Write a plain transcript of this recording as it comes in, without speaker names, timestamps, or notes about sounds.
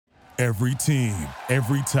Every team,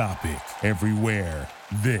 every topic, everywhere.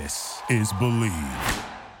 This is Believe.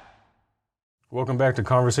 Welcome back to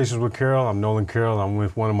Conversations with Carroll. I'm Nolan Carroll. I'm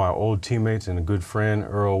with one of my old teammates and a good friend,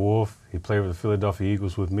 Earl Wolff. He played with the Philadelphia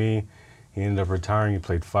Eagles with me. He ended up retiring. He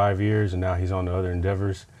played 5 years, and now he's on to other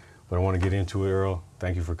endeavors. But I want to get into it, Earl.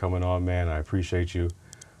 Thank you for coming on, man. I appreciate you.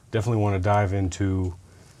 Definitely want to dive into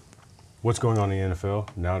what's going on in the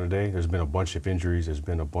NFL now today. There's been a bunch of injuries. There's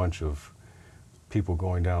been a bunch of people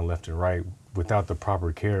going down left and right without the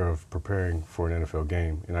proper care of preparing for an NFL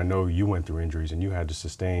game. And I know you went through injuries and you had to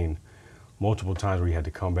sustain multiple times where you had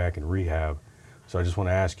to come back and rehab. So I just want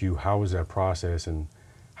to ask you, how was that process and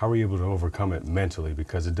how were you able to overcome it mentally?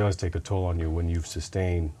 Because it does take a toll on you when you've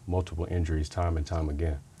sustained multiple injuries time and time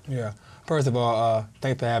again. Yeah. First of all,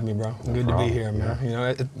 thanks for having me, bro. No Good problem. to be here, man. Yeah. You know,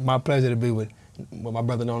 it's my pleasure to be with my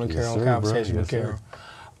brother Nolan Carroll, sir, Conversation bro. with Yes,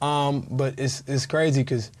 Carroll. But it's crazy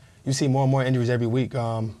because you see more and more injuries every week,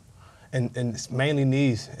 and it's mainly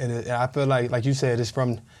knees. And I feel like you said, it's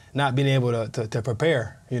from not being able to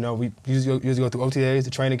prepare. You know, we usually go through OTAs,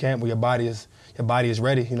 the training camp, where your body is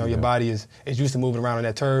ready. You know, your body is used to moving around on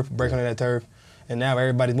that turf, breaking on that turf, and now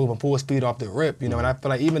everybody's moving full speed off the rip. You know, and I feel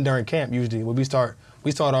like even during camp, usually when we start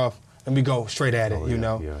off and we go straight at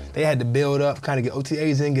it. They had to build up, kind of get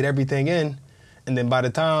OTAs in, get everything in, and then by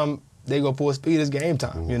the time they go full speed, it's game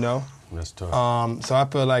time. You know. That's tough. So I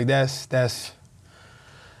feel like that's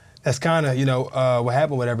kind of what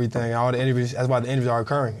happened with everything. All the injuries. That's why the injuries are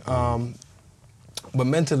occurring. But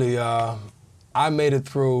mentally, I made it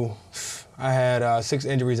through. I had 6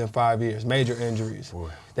 injuries in 5 years, major injuries. Boy.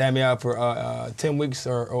 They had me out for 10 weeks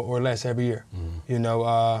or less every year. You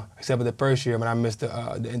know, except for the first year when I missed the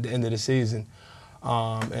end of the season.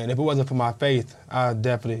 And if it wasn't for my faith, I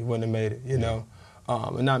definitely wouldn't have made it. You know.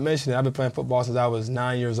 And not mentioning, I've been playing football since I was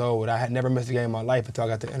 9 years old. I had never missed a game in my life until I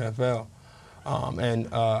got to the NFL. And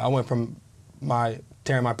I went from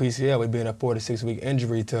tearing my PCL with being a 4 to 6 week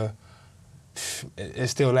injury to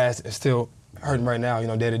it's still hurting right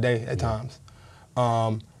now, day to day at times.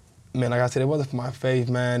 Man, like I said, it wasn't for my faith,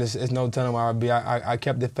 man. It's no telling where I'd be. I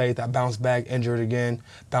kept the faith. I bounced back, injured again,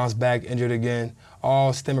 bounced back, injured again,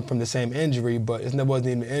 all stemming from the same injury, but it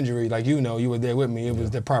wasn't even an injury. Like you were there with me. It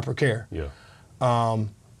was the proper care. Yeah. So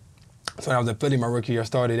when I was in Philly my rookie year, I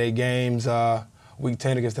started 8 games. Week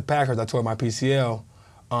 10 against the Packers, I tore my PCL.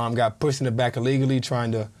 Got pushed in the back illegally,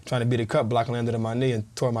 trying to beat a cut block, landed on my knee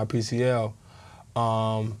and tore my PCL.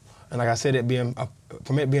 And like I said,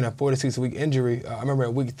 from it being a 4 to 6 week injury, I remember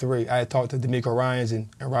at week 3, I had talked to D'Amico Ryans and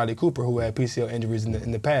Riley Cooper, who had PCL injuries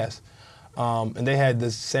in the past. And they had the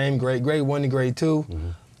same grade 1 and grade 2.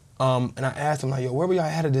 And I asked them, like, yo, where were y'all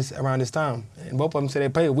at around this time? And both of them said they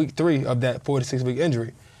played week 3 of that 4 to 6 week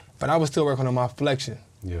injury. But I was still working on my flexion.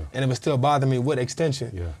 Yeah. And it was still bothering me with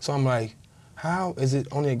extension. Yeah. So I'm like, how is it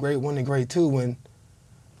only a grade 1 and grade 2 when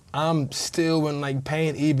I'm still in like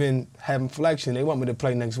pain even having flexion? They want me to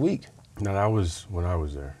play next week. No, that was when I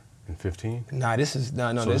was there in 15. Nah, this is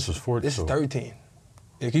So this was 14. This is 13.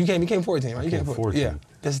 Yeah, you came 14, right? You came 14. Yeah,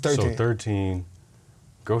 this is 13. So 13.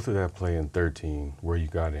 Go through that play in 13 where you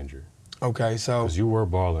got injured. Okay, so because you were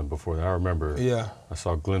balling before that. I remember. Yeah. I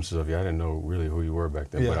saw glimpses of you. I didn't know really who you were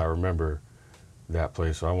back then, but I remember that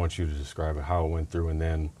play. So I want you to describe it, how it went through, and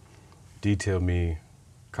then detail me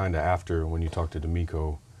kind of after when you talked to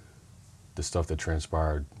D'Amico, the stuff that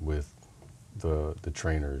transpired with the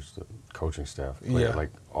trainers, the coaching staff,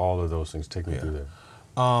 like all of those things. Take me through there.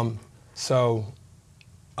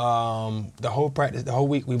 The whole practice, the whole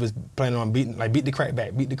week, we was planning on beat the crack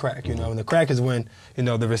back, beat the crack, you know. And the crack is when,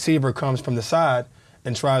 the receiver comes from the side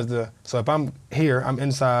and tries to, so if I'm here, I'm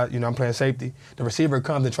inside, I'm playing safety. The receiver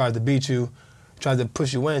comes and tries to beat you, tries to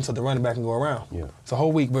push you in so the running back can go around. Yeah. So the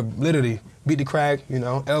whole week, we're literally beat the crack,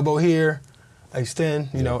 elbow here, extend,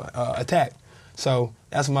 attack. So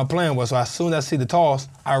that's what my plan was. So as soon as I see the toss,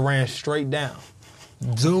 I ran straight down.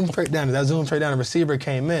 Zoom straight down. As I zoomed straight down, the receiver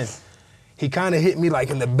came in. He kind of hit me like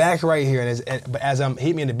in the back right here, but as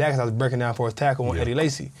hit me in the back as I was breaking down for his tackle on Eddie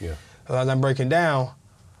Lacy. Yeah. So as I'm breaking down,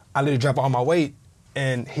 I literally dropped all my weight,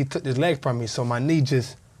 and he took his leg from me, so my knee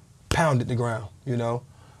just pounded the ground,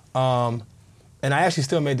 And I actually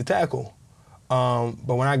still made the tackle.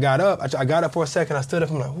 But when I got up, I got up for a second, I stood up,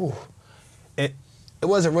 I'm like, whew. It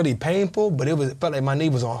wasn't really painful, but it felt like my knee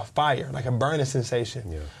was on fire, like a burning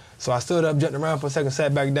sensation. Yeah. So I stood up, jumped around for a second,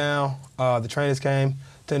 sat back down. The trainers came,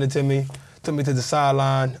 tended to me, took me to the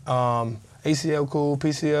sideline. ACL cool,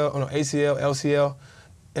 ACL, LCL,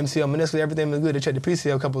 MCL, meniscus, everything was good. They checked the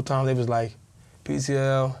PCL a couple of times. They was like,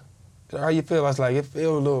 PCL, how you feel? I was like, it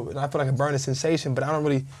feels a little, and I feel like a burning sensation, but I don't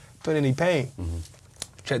really feel any pain.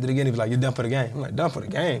 Checked it again, he was like, you're done for the game. I'm like, done for the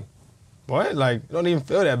game? what? Like, don't even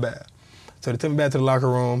feel that bad. So they took me back to the locker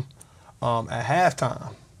room at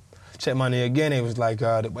halftime. Checked my knee again. It was like,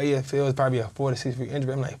 the way it feels, probably a 4 to 6 week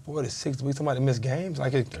injury. I'm like, 4 to 6 weeks? Somebody miss games?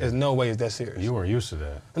 Like, there's no way it's that serious. You weren't used to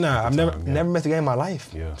that. Nah, I've never missed a game in my life.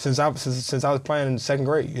 Yeah. Since I was playing in second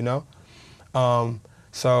grade, you know?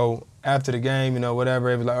 So after the game, you know, whatever,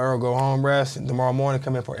 it was like, Earl, go home, rest, and tomorrow morning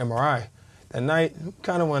come in for MRI. That night,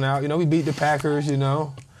 kind of went out. You know, we beat the Packers, you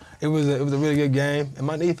know. It was a really good game, and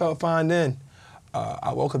my knee felt fine then.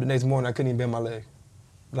 I woke up the next morning, I couldn't even bend my leg.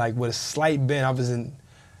 Like, with a slight bend, I was in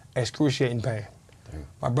excruciating pain. Dang.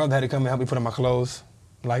 My brother had to come and help me put on my clothes.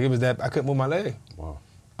 Like, it was that, I couldn't move my leg. Wow.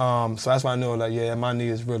 So that's why I knew, like, yeah, my knee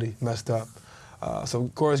is really messed up. So,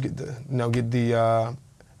 of course, get the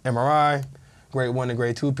MRI, grade 1 and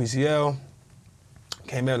grade 2 PCL.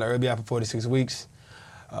 Came in, like, it'll be out for 4 to 6 weeks.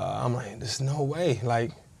 I'm like, there's no way.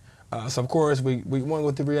 Like, so, of course, week 1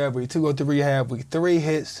 go through rehab, week 2 go through rehab, week 3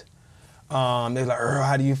 hits. They're like, Earl,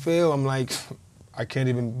 how do you feel? I'm like, I can't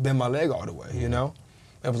even bend my leg all the way, you know?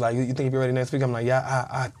 It was like, you think you'll be ready next week? I'm like, yeah,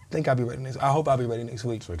 I think I'll be ready next week. I hope I'll be ready next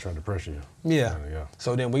week. So they tried to pressure you. Yeah.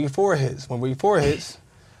 So then week 4 hits. When week 4 hits,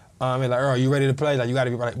 they're like, Earl, you ready to play? Like, you got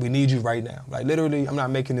to be ready. We need you right now. Like, literally, I'm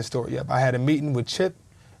not making this story up. I had a meeting with Chip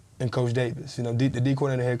and Coach Davis, you know, the D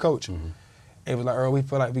coordinator, head coach. Mm-hmm. It was like, Earl, we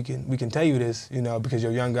feel like we can tell you this, you know, because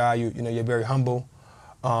you're a young guy, you know, you're very humble.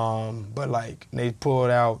 But, like, they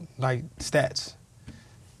pulled out, like, stats.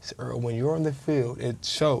 So, Earl, when you're on the field, it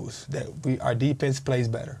shows that our defense plays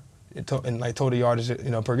better. And, like, total yardage, you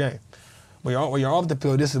know, per game. When you're off the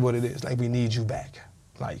field, this is what it is. Like, we need you back.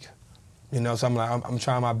 Like, you know, so I'm like, I'm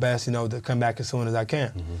trying my best, you know, to come back as soon as I can.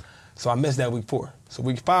 Mm-hmm. So I missed that week 4. So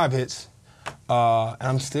week 5 hits, and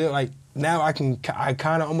I'm still, like, now I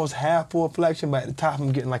kind of almost have full flexion, but at the top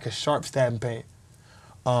I'm getting, like, a sharp stabbing pain.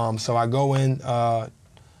 So I go in,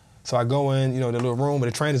 you know, the little room where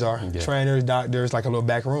the trainers are. Yeah. Trainers, doctors, like a little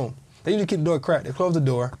back room. They usually keep the door cracked. They close the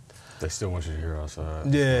door. They still want you to hear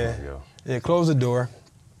outside. Yeah. They close the door.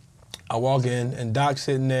 I walk in, and Doc's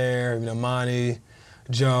sitting there, you know, Monty,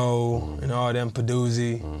 Joe, mm-hmm. and all them,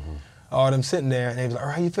 Peduzzi, mm-hmm. all them sitting there, and they was like,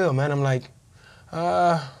 how you feel, man? I'm like,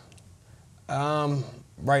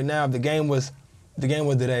 right now, if the game was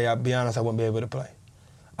today, I'll be honest, I wouldn't be able to play.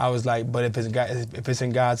 I was like, but if it's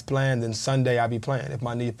in God's plan, then Sunday I'll be playing if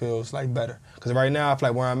my knee feels like better. Because right now, I feel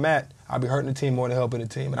like where I'm at, I'll be hurting the team more than helping the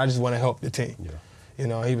team, and I just want to help the team. Yeah. You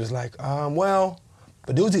know, he was like, well,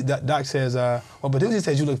 Peduzzi, Doc says, Peduzzi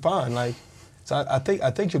says you look fine. Like, so I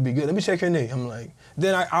think you'll be good. Let me check your knee. I'm like,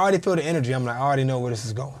 then I already feel the energy. I'm like, I already know where this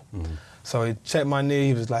is going. Mm-hmm. So he checked my knee.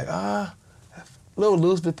 He was like, a little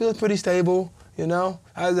loose, but feels pretty stable. You know,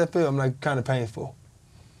 how does that feel? I'm like, kind of painful.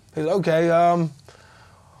 He's like, okay,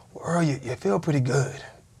 Earl, you feel pretty good.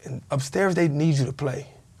 And upstairs, they need you to play.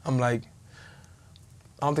 I'm like,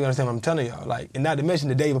 I don't think I understand what I'm telling y'all. Like, and not to mention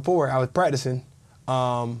the day before, I was practicing,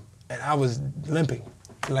 and I was limping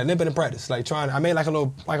in practice. Like I made like a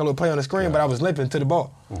little play on the screen, but I was limping to the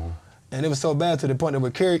ball. Mm-hmm. And it was so bad to the point that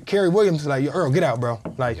with Kerry Williams was like, Earl, get out, bro.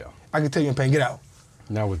 Like, I can tell you in pain, get out.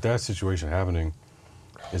 Now, with that situation happening,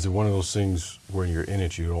 is it one of those things where you're in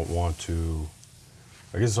it, you don't want to,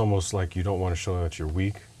 I guess it's almost like you don't want to show that you're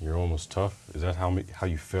weak, you're almost tough? Is that how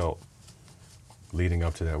you felt leading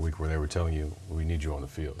up to that week where they were telling you, we need you on the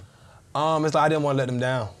field? It's like I didn't want to let them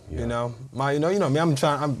down, you know. You know me, my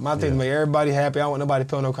thing is to make everybody happy. I don't want nobody to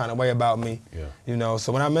feel no kind of way about me, you know.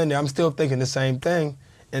 So when I'm in there, I'm still thinking the same thing.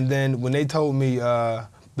 And then when they told me,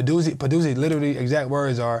 Peduzzi, literally exact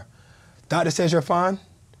words are, doctor says you're fine,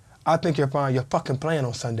 I think you're fine, you're fucking playing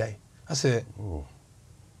on Sunday. I said. Ooh,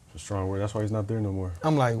 it's a strong word, that's why he's not there no more.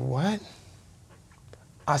 I'm like, what?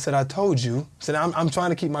 I said, I told you. I said, I'm trying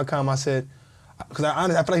to keep my calm. I said, because I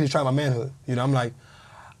feel like he's trying my manhood. You know, I'm like,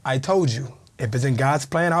 I told you, if it's in God's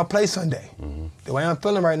plan, I'll play Sunday. Mm-hmm. The way I'm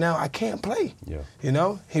feeling right now, I can't play. Yeah. You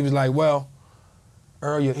know? He was like, well,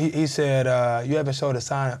 Earl, he said, you haven't showed a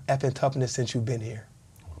sign of effing toughness since you've been here.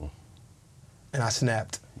 Mm-hmm. And I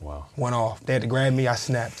snapped. Wow. Went off. They had to grab me, I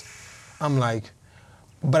snapped. I'm like,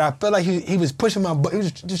 but I felt like he was pushing my buttons. He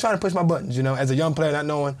was just trying to push my buttons, you know, as a young player, not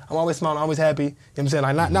knowing. I'm always smiling, always happy. You know what I'm saying?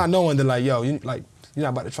 Like, not knowing that, like, yo, you're not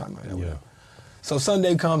about to try my head. Yeah. So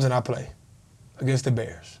Sunday comes and I play against the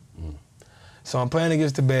Bears. Mm. So I'm playing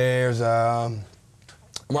against the Bears. And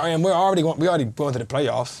we're already going to the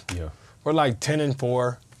playoffs. Yeah. We're like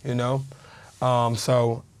 10-4, you know.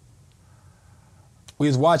 So we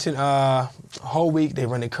was watching whole week. They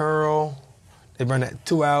run the curl. They run that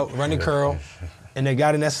 2 out, run the curl. And they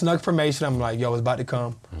got in that snug formation. I'm like, yo, it's about to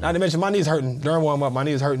come. Mm-hmm. Not to mention, my knee's hurting during warm-up. My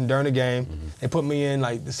knee is hurting during the game. Mm-hmm. They put me in,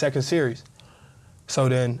 like, the second series. So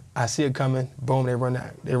then I see it coming. Boom, they run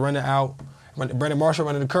it out. Brandon Marshall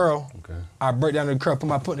running the curl. Okay. Okay. I break down the curl, put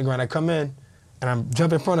my foot in the ground, I come in, and I'm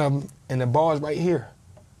jumping in front of him, and the ball is right here.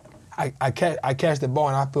 I catch the ball,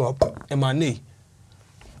 and I feel in my knee.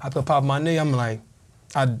 I feel pop in my knee. I'm like,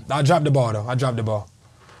 I dropped the ball though. I dropped the ball.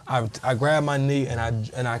 I grab my knee and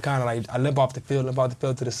I kind of like I limp off the field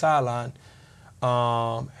to the sideline.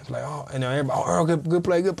 It's like, oh, and everybody, oh, Earl, good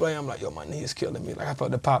play. I'm like, yo, my knee is killing me. Like I felt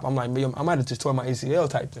the pop. I'm like, I might have just tore my ACL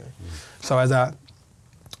type thing. So as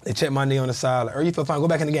they check my knee on the side, like, Earl, you feel fine? Go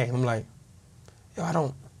back in the game. I'm like,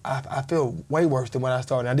 yo, I feel way worse than when I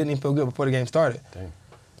started. I didn't even feel good before the game started. Dang.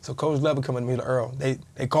 So Coach Levin coming to me, like, Earl, they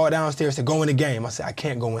called downstairs, said, go in the game. I said, I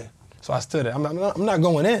can't go in. So I stood there. I'm not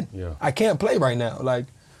going in. Yeah. I can't play right now. Like,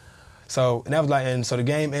 so, and that was like, and so the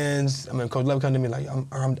game ends. I mean, Coach Levin come to me like,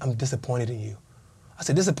 I'm disappointed in you. I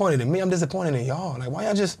said, disappointed in me? I'm disappointed in y'all. Like, why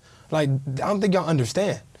y'all just, like, I don't think y'all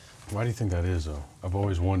understand. Why do you think that is, though? I've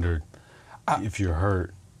always wondered if you're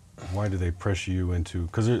hurt, why do they pressure you into,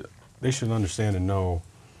 because they should understand and know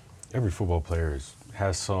every football player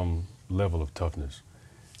has some level of toughness.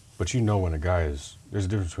 But you know when a guy there's a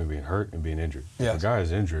difference between being hurt and being injured. Yes. If a guy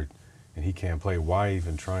is injured and he can't play, why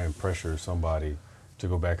even try and pressure somebody to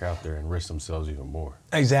go back out there and risk themselves even more?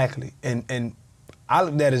 Exactly. And I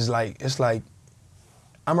look at it as like, it's like,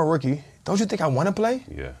 I'm a rookie. Don't you think I want to play?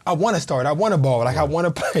 Yeah. I want to start. I want to ball. Like, I want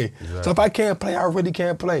to play. Exactly. So if I can't play, I really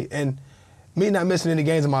can't play. And me not missing any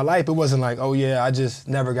games in my life, it wasn't like, oh, yeah, I just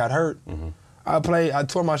never got hurt. Mm-hmm. I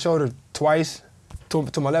tore my shoulder twice,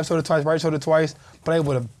 to my left shoulder twice, right shoulder twice, played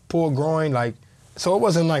with a pulled groin. Like, so it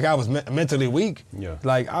wasn't like I was mentally weak. Yeah.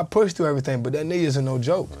 Like, I pushed through everything, but that knee isn't no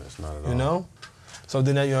joke. No, it's not at all. You know? So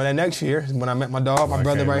then, that next year, when I met my dog, my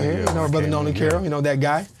brother right here, my brother Nolan Carroll, that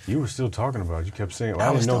guy. You were still talking about it. You kept saying,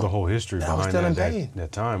 I didn't know the whole history behind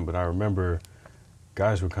that time, but I remember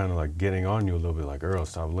guys were kind of like getting on you a little bit, like, Earl,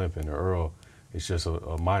 stop limping, or Earl, it's just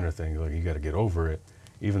a minor thing, like, you got to get over it.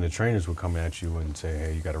 Even the trainers would come at you and say,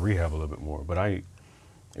 hey, you got to rehab a little bit more. But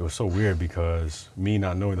it was so weird because me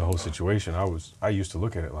not knowing the whole situation, I used to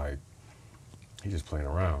look at it like, he's just playing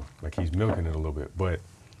around, like he's milking it a little bit. But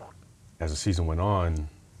as the season went on,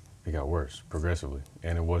 it got worse progressively.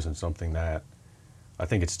 And it wasn't something that, I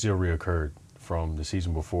think it still reoccurred from the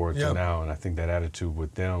season before to now. And I think that attitude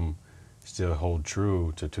with them still hold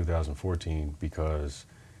true to 2014 because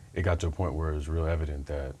it got to a point where it was real evident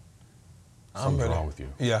that something's wrong with you.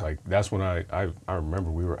 Yeah. Like, that's when I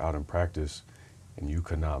remember we were out in practice and you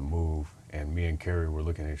could not move. And me and Carrie were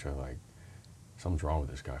looking at each other like, something's wrong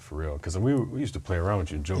with this guy for real. Because we used to play around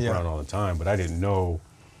with you and joke around all the time, but I didn't know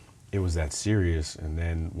it was that serious. And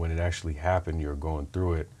then when it actually happened, you were going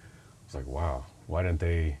through it. I was like, wow, why didn't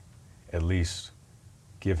they at least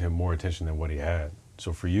give him more attention than what he had?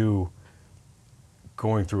 So for you,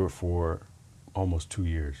 going through it for almost 2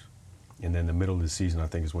 years, and then the middle of the season, I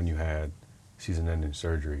think, is when you had season-ending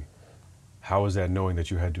surgery. How was that, knowing that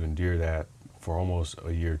you had to endure that for almost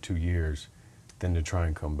a year, 2 years, then to try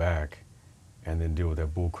and come back and then deal with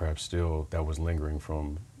that bull crap still that was lingering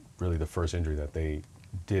from really the first injury that they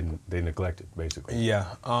neglected, basically? Yeah.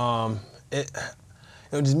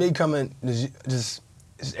 Just me coming, just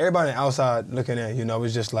everybody on the outside looking in,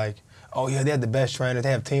 it's just like, oh, yeah, they have the best trainers,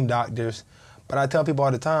 they have team doctors. But I tell people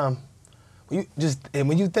all the time,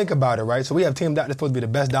 when you think about it, right? So we have team doctors supposed to be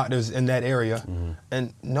the best doctors in that area,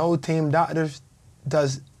 and no team doctors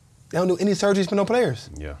they don't do any surgeries for no players.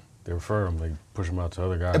 Yeah, they refer them, they push them out to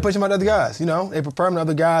other guys. They push them out to other guys, they prefer them to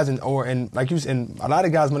other guys, and a lot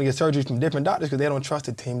of guys want to get surgeries from different doctors because they don't trust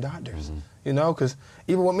the team doctors, because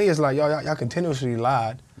even with me, it's like, y'all continuously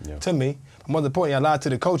lied to me. But more importantly, I lied to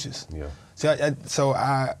the coaches. Yeah. So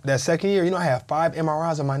that second year, I had 5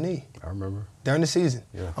 MRIs on my knee. I remember. During the season.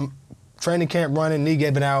 Yeah. I'm training camp running, knee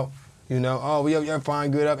giving out, oh, you're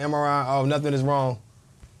fine, good up, MRI, oh, nothing is wrong.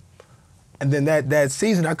 And then that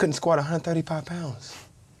season, I couldn't squat 135 pounds.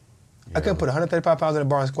 Yeah. I couldn't put 135 pounds in a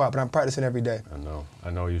bar and squat, but I'm practicing every day. I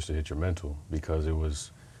know it used to hit your mental because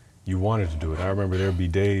you wanted to do it. I remember there'd be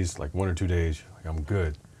days, like 1 or 2 days, like, I'm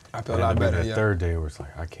good. I feel a lot better, that third day where it's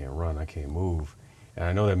like, I can't run, I can't move. And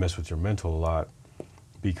I know that messed with your mental a lot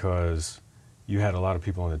because you had a lot of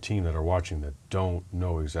people on the team that are watching that don't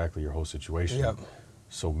know exactly your whole situation. Yep.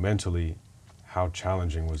 So mentally, how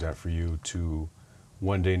challenging was that for you to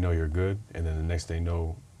one day know you're good and then the next day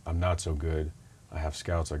know I'm not so good? I have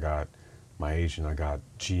scouts, I got my agent, I got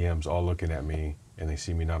GMs all looking at me and they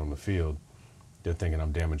see me not on the field. They're thinking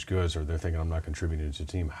I'm damaged goods or they're thinking I'm not contributing to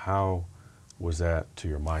the team. How was that to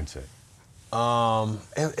your mindset?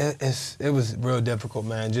 It was real difficult,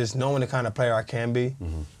 man. Just knowing the kind of player I can be.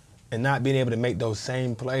 And not being able to make those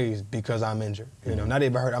same plays because I'm injured. Not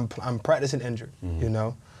even hurt. I'm practicing injured.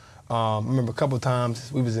 I remember a couple of times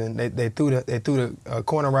we was in. They threw the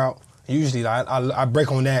corner route. Usually, I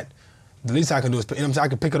break on that. The least I can do is, I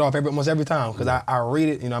can pick it off almost every time because I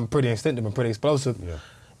read it. I'm pretty instinctive and pretty explosive. Yeah.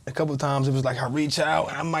 A couple of times it was like I reach out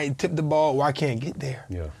and I might tip the ball or I can't get there.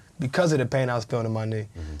 Yeah. Because of the pain I was feeling in my knee.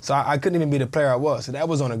 So I couldn't even be the player I was. So that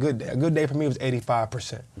was on a good day. A good day for me was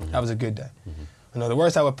 85%. That was a good day. The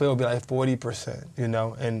worst I would feel would be like 40%,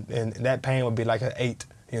 and that pain would be like an 8,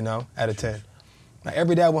 out of 10. Like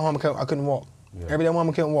every day I went home, I couldn't walk. Yeah. Every day I went home,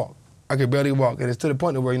 I couldn't walk. I could barely walk. And it's to the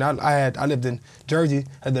point where, I lived in Jersey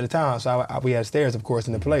at the time, so we had stairs, of course,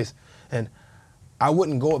 in the place. And I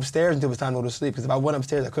wouldn't go upstairs until it was time to go to sleep, because if I went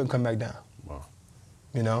upstairs, I couldn't come back down. Wow.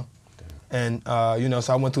 And,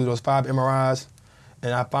 so I went through those 5 MRIs,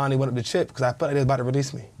 and I finally went up to Chip, because I felt like they was about to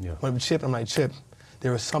release me. Yeah. Went up to Chip, and I'm like, Chip,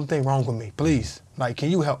 there is something wrong with me. Please,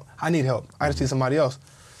 can you help? I need help. I just see somebody else.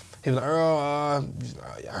 He was like, Earl,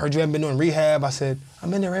 I heard you haven't been doing rehab. I said,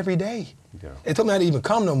 I'm in there every day. Yeah. They told me I didn't even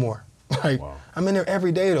come no more. Wow. I'm in there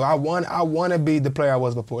every day, though. I want to be the player I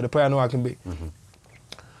was before, the player I know I can be.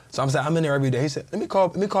 So I'm saying, I'm in there every day. He said, let me call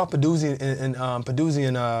Peduzzi and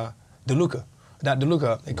DeLuca, Dr.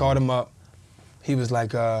 DeLuca. They called him up. He was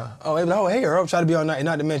like, hey, Earl, try to be all night. And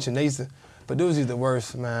not to mention, Peduzzi's the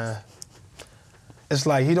worst, man. It's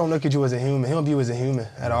like he don't look at you as a human. He don't view you as a human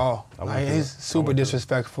at all. He's super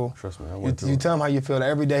disrespectful. Trust me, You tell him how you feel.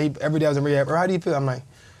 Every day I was in rehab. How do you feel? I'm like,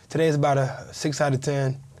 today's about a 6 out of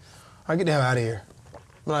 10. I get the hell out of here.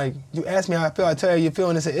 I'm like, you ask me how I feel, I tell you you're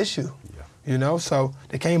feeling it's an issue. Yeah. So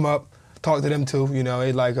they came up, talked to them too.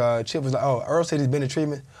 They like, Chip was like, oh, Earl said he's been in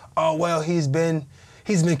treatment. Oh, well, he's been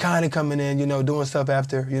kind of coming in, doing stuff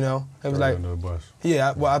after, It was like,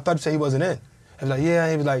 yeah, well, I thought you said he wasn't in. It was like, yeah,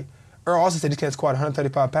 he was like, Earl also said he can't squat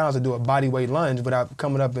 135 pounds to do a body weight lunge without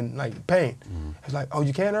coming up in like pain. He was like, oh,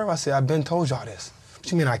 you can't, Earl? I said, I've been told y'all this.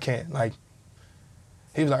 What you mean I can't? Like,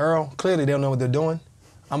 he was like, Earl, clearly they don't know what they're doing.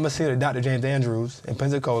 I'm going to send you to Dr. James Andrews in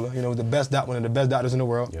Pensacola, one of the best doctors in the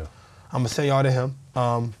world. Yeah. I'm going to send y'all to him.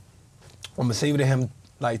 I'm going to send you to him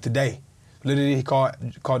like today. Literally, he called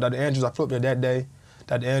Dr. Andrews. I flew up there that day.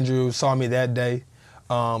 Dr. Andrews saw me that day,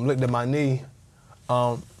 looked at my knee.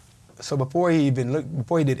 So before he did any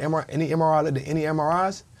MRI, looked at any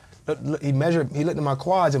MRIs, he looked at my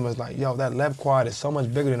quads and was like, yo, that left quad is so much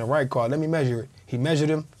bigger than the right quad. Let me measure it. He measured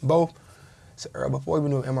them both. I said, Earl, before we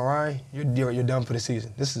do an MRI, you're done for the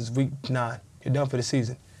season. This is week 9. You're done for the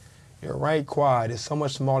season. Your right quad is so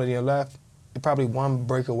much smaller than your left. You're probably one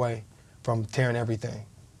break away from tearing everything.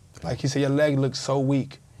 Like he said, your leg looks so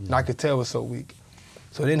weak, and I could tell it was so weak.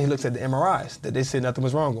 So then he looks at the MRIs that they said nothing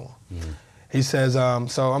was wrong with him. He says,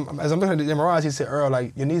 as I'm looking at the MRIs, he said, Earl,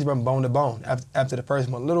 like your knees run bone to bone. After the first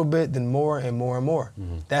one, a little bit, then more and more and more.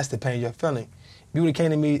 That's the pain you're feeling. If you would have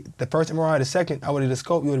came to me the first MRI, the second, I would have the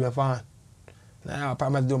scope, you would have been fine. Now I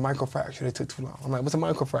probably have to do a microfracture. They took too long. I'm like, what's a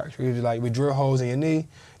microfracture? He was like, we drill holes in your knee,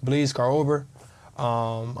 bleed, scar over.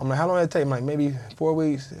 I'm like, how long did it take? I'm like, maybe 4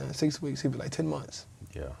 weeks, 6 weeks. He'd be like 10 months.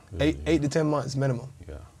 Yeah. 8 to 10 months minimum.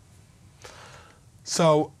 Yeah.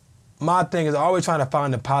 So my thing is always trying to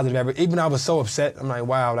find the positive. Even I was so upset. I'm like,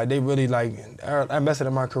 wow, like they really like, I messed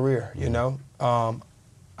up my career, I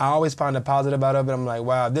always find the positive out of it. I'm like,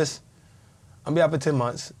 wow, I'm gonna be out for 10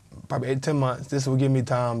 months, probably 8 to 10 months. This will give me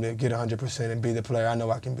time to get 100% and be the player I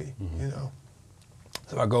know I can be,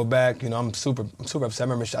 So I go back, I'm super upset. I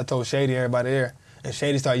remember I told Shady, everybody there, and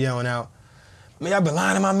Shady started yelling out, man, y'all been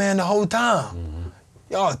lying to my man the whole time.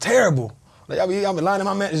 Y'all terrible. Like, y'all been lying to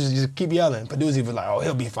my man. Just keep yelling. Peduzzi was like, oh,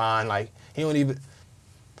 he'll be fine. Like, he don't even.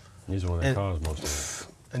 He's the one that caused most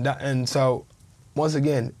of it. And so, once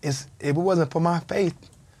again, if it wasn't for my faith,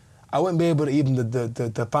 I wouldn't be able to even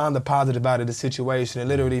to find the positive out of the situation and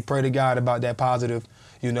literally pray to God about that positive,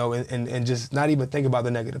 and just not even think about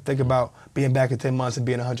the negative. Think about being back in 10 months and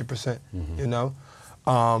being 100%,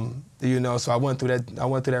 So I went through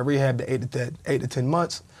that rehab, the 8 to 10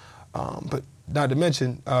 months, but not to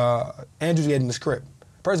mention, Andrews gave him a script.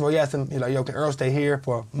 First of all, he asked him, he's like, yo, can Earl stay here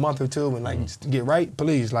for a month or two and just get right?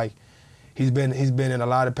 Please, like, he's been in a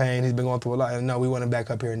lot of pain. He's been going through a lot. And no, we want him back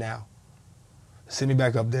up here now. Send me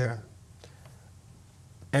back up there.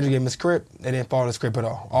 Andrew gave him a script. They didn't follow the script at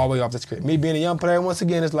all the way off the script. Me being a young player, once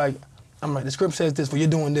again, it's like, I'm like, the script says this, but you're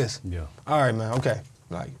doing this. Yeah. All right, man, okay.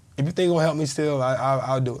 Like, if you think it'll help me still,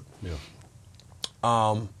 I'll do it.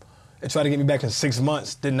 Yeah. They tried to get me back in 6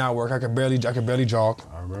 months. Did not work. I could barely jog.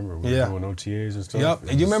 I remember we were doing OTAs and stuff. Yep.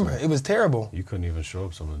 And you remember, it was terrible. You couldn't even show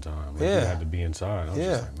up some of the time. Like, you had to be inside. I was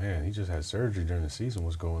just like, man, he just had surgery during the season.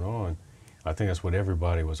 What's going on? I think that's what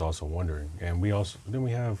everybody was also wondering. And we had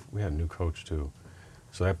a new coach too.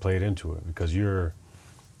 So that played into it because you're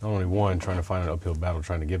not only one trying to find an uphill battle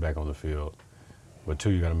trying to get back on the field, but two,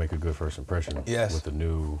 you got to make a good first impression with the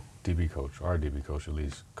new DB coach, our DB coach at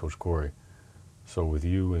least, Coach Corey. So with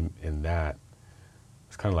you in that,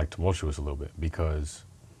 it's kind of like tumultuous a little bit, because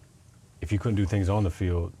if you couldn't do things on the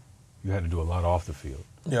field, you had to do a lot off the field.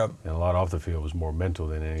 Yep. And a lot off the field was more mental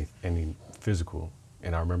than any physical.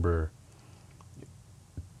 And I remember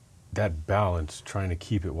that balance, trying to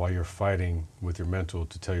keep it while you're fighting with your mental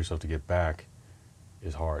to tell yourself to get back,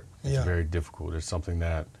 is hard. It's very difficult. It's something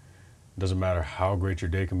that doesn't matter how great your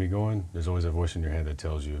day can be going, there's always a voice in your head that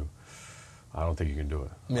tells you, I don't think you can do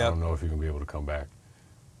it. Yep. I don't know if you're going to be able to come back.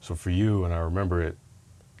 So for you, and I remember it,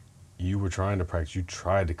 you were trying to practice, you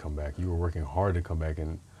tried to come back, you were working hard to come back,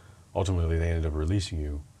 and ultimately they ended up releasing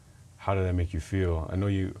you. How did that make you feel? I know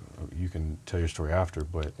you can tell your story after,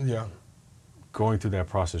 but going through that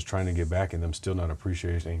process, trying to get back, and them still not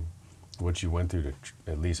appreciating what you went through to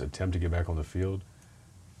at least attempt to get back on the field,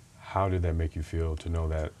 how did that make you feel to know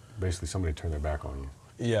that basically somebody turned their back on you?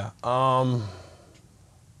 Yeah.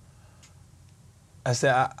 I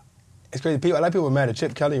said, it's crazy. A lot of people were mad at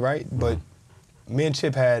Chip Kelly, right? But me and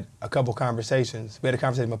Chip had a couple conversations. We had a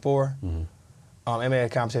conversation before, and we had a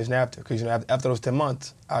conversation after. Because, after those 10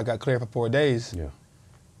 months, I got cleared for 4 days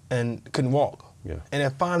and couldn't walk. Yeah. And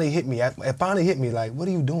it finally hit me. Like, what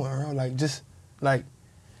are you doing, Earl? Like,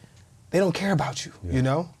 they don't care about you,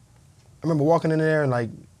 I remember walking in there and, like,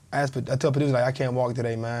 I told producer, like, I can't walk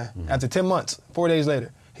today, man. After 10 months, 4 days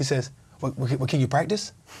later, he says, well, can you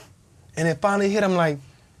practice? And it finally hit him, like,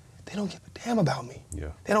 they don't give a damn about me. Yeah.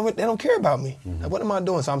 They don't care about me. Like, what am I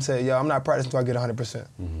doing? So I'm saying, I'm not practicing until I get 100%.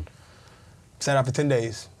 Sat out for 10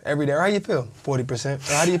 days. Every day, how you feel? 40%.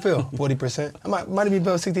 How do you feel? 40%. I might be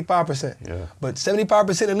feeling 65%. Yeah. But 75%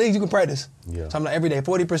 of the leagues, you can practice. Yeah. So I'm like, every day,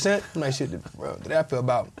 40%. I'm like, shit, bro, did I feel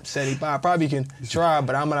about 75? Probably can try,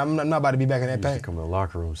 but I'm not about to be back in that You pain. used to come in the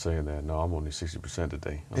locker room saying that, no, I'm only 60%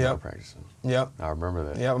 today. I'm not practicing. Yep. I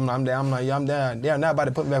remember that. Yep, I'm down. I'm like, I'm down. They're not about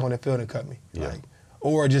to put me back on the field and cut me. Yeah. Like,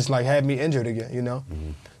 or just, like, have me injured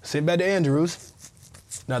again, Sent back to Andrews,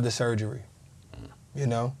 another surgery,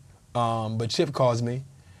 But Chip calls me.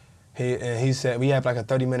 He said, we had like a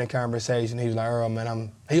 30-minute conversation. He was like, Earl,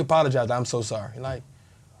 man, he apologized. I'm so sorry. Like,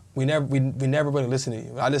 we never really listened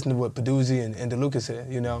to you. I listened to what Peduzzi and DeLuca said,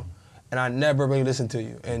 and I never really listened to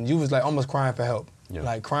you. And you was like almost crying for help,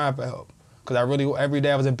 like crying for help. Because every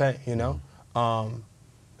day I was in pain,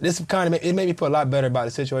 This kind of, it made me feel a lot better about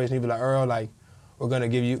the situation. He was like, Earl, like, we're gonna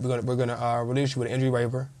release you with an injury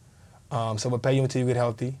waiver. So we'll pay you until you get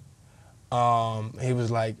healthy. He was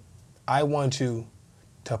like, I want you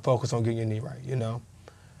to focus on getting your knee right,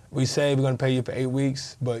 We say we're going to pay you for 8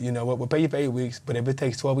 weeks, but you know what? We'll pay you for 8 weeks, but if it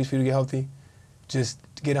takes 12 weeks for you to get healthy, just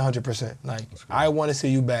get 100%. Like, I want to see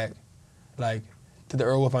you back, like, to the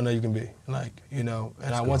Earl Wolff I know you can be. Like, and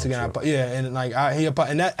I once again, and like,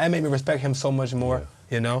 and that made me respect him so much more,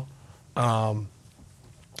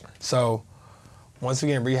 So, once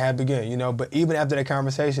again, rehab again, but even after that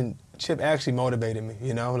conversation, Chip actually motivated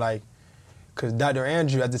me, like, because Dr.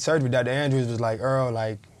 Andrews, at the surgery, Dr. Andrews was like, Earl,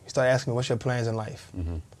 like, he started asking me, what's your plans in life?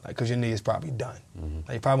 Like, because your knee is probably done.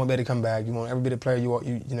 Like, you probably won't be able to come back. You won't ever be the player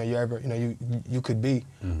you could be.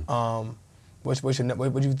 What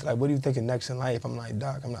are you thinking next in life? I'm like,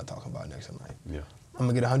 Doc, I'm not talking about next in life. Yeah. I'm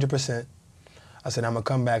going to get 100%. I said, I'm going to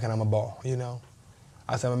come back and I'm a ball,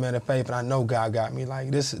 I said, I'm a man of faith, and I know God got me.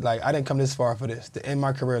 Like, this, like, I didn't come this far for this, to end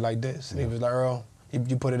my career like this. And he was like, Earl,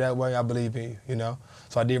 you put it that way, I believe in you,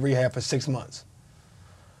 So I did rehab for 6 months.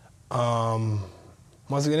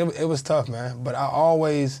 Once again, it was tough, man. But I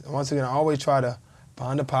always try to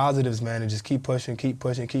find the positives, man, and just keep pushing. And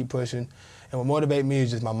what motivates me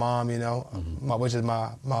is just my mom, which is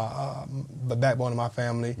the backbone of my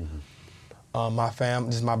family.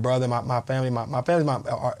 Just my brother, my family. My family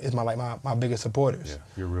is my biggest supporters. Yeah,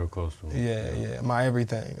 you're real close to them. Yeah, my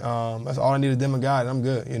everything. That's all I need is them and God, and I'm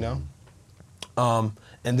good,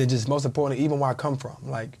 And then just most importantly, even where I come from,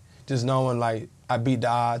 like, just knowing, like, I beat the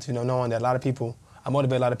odds, knowing that I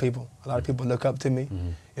motivate a lot of people. A lot of people look up to me,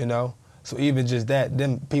 So even just that,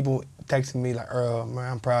 them people texting me like, Earl,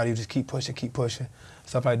 man, I'm proud of you, just keep pushing,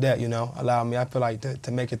 stuff like that, allow me, I feel like,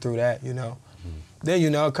 to make it through that,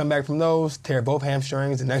 Then, come back from those, tear both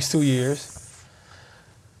hamstrings the next 2 years.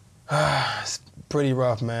 It's pretty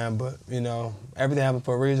rough, man, but, everything happened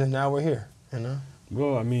for a reason. Now we're here,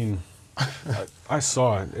 Well, I mean, I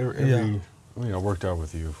saw it. I worked out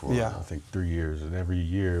with you for, I think, 3 years, and every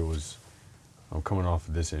year it was, I'm coming off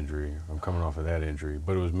of this injury, I'm coming off of that injury,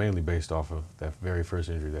 but it was mainly based off of that very first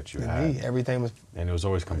injury that you had. Everything was... And it was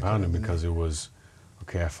always compounded because it was,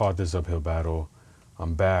 okay, I fought this uphill battle,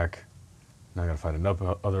 I'm back, now I gotta fight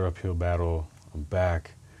another uphill battle, I'm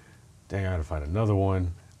back, dang, I gotta fight another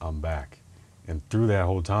one, I'm back. And through that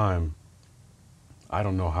whole time, I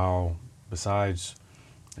don't know how, besides,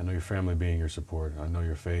 I know your family being your support, I know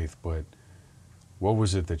your faith, but what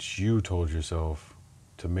was it that you told yourself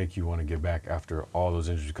to make you want to get back after all those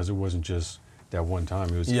injuries? Because it wasn't just that one time.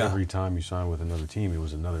 It was every time you signed with another team, it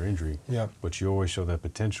was another injury. Yeah. But you always show that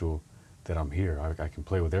potential that I'm here. I can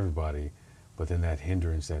play with everybody. But then that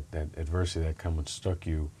hindrance, that adversity that come and stuck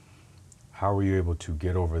you, how were you able to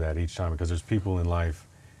get over that each time? Because there's people in life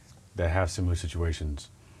that have similar situations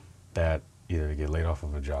that either they get laid off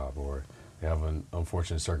of a job or they have an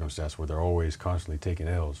unfortunate circumstance where they're always constantly taking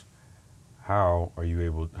L's. How were you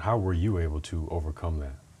able to overcome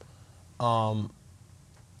that?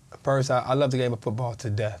 First, I love the game of football to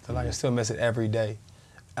death. Like, I still miss it every day.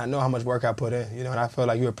 I know how much work I put in, and I feel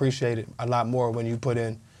like you appreciate it a lot more when you put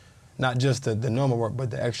in not just the normal work, but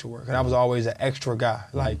the extra work. And I was always an extra guy.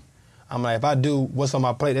 Like, I'm like, if I do what's on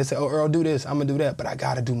my plate, they say, oh, Earl, do this, I'm going to do that. But I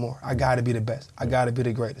got to do more. I got to be the best. I got to be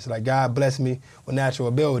the greatest. Like, God blessed me with natural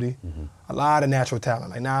ability, a lot of natural talent.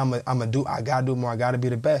 Like, now I got to do more. I got to be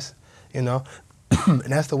the best, And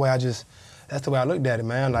that's the way I looked at it,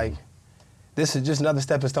 man. Like, this is just another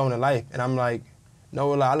stepping stone in life. And I'm like,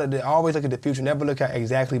 no, I always look at the future, never look at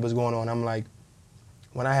exactly what's going on. I'm like,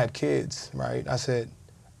 when I have kids, right, I said,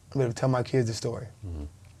 I'm going to tell my kids the story.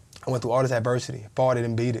 I went through all this adversity, fought it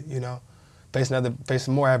and beat it,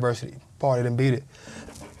 Facing more adversity, fought it and beat it.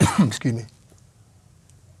 Excuse me.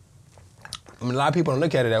 I mean, a lot of people don't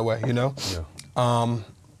look at it that way, Yeah.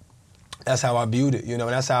 That's how I viewed it, and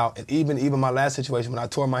that's how, even my last situation when I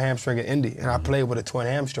tore my hamstring in Indy and I played with a torn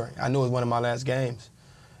hamstring, I knew it was one of my last games.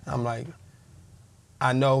 I'm like,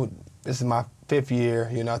 I know this is my 5th year,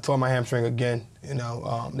 I tore my hamstring again,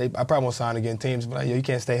 I probably won't sign again teams, but you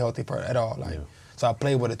can't stay healthy at all. So I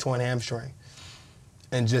played with a torn hamstring.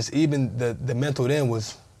 And just even the mental then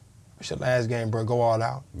was, it's your last game, bro, go all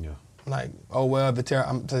out. Yeah. Like, oh, well, if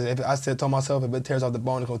I told myself if it tears off the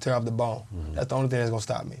bone, it's going to tear off the bone. That's the only thing that's going to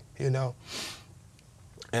stop me,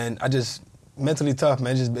 And I just, mentally tough,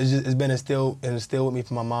 man. It's been instilled with me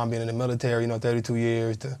from my mom being in the military, 32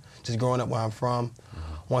 years, to just growing up where I'm from.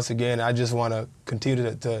 Once again, I just want to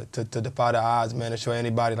continue to defy the odds, man, and show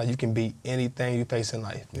anybody, like, you can beat anything you face in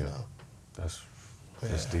life,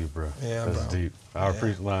 That's deep, bro. Yeah, That's bro. deep.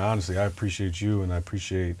 Honestly, I appreciate you, and I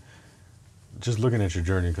appreciate just looking at your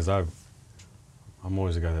journey, because I'm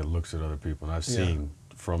always a guy that looks at other people, and I've seen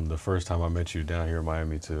from the first time I met you down here in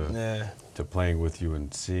Miami to playing with you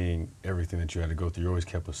and seeing everything that you had to go through. You always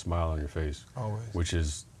kept a smile on your face, always, which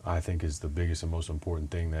I think is the biggest and most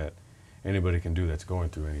important thing that anybody can do that's going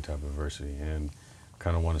through any type of adversity. And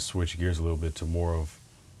kind of want to switch gears a little bit to more of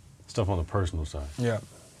stuff on the personal side. Yeah.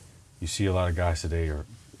 You see a lot of guys today, or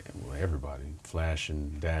everybody, flash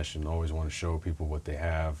and dash and always want to show people what they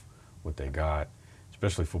have, what they got,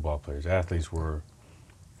 especially football players. Athletes were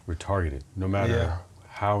targeted. No matter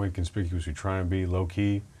how inconspicuous we try and be,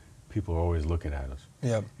 low-key, people are always looking at us.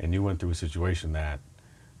 Yep. And you went through a situation that,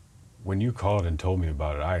 when you called and told me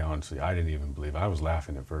about it, I didn't even believe it. I was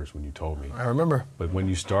laughing at first when you told me. I remember. But when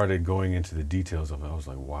you started going into the details of it, I was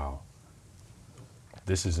like, wow,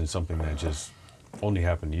 this isn't something that just only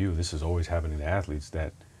happened to you. This is always happening to athletes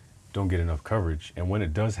that don't get enough coverage. And when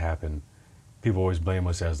it does happen, people always blame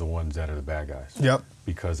us as the ones that are the bad guys. Yep.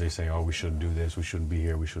 Because they say, oh, we shouldn't do this, we shouldn't be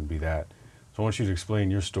here, we shouldn't be that. So I want you to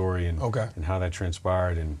explain your story and how that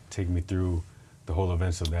transpired, and take me through the whole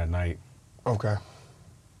events of that night. Okay.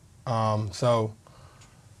 So,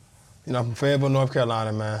 from Fayetteville, North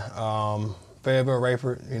Carolina, man. Fayetteville,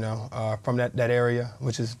 Rayford, from that area,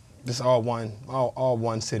 which is just all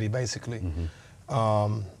one city, basically.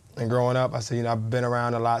 And growing up, I said, I've been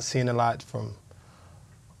around a lot, seen a lot, from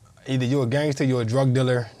either you're a gangster, you're a drug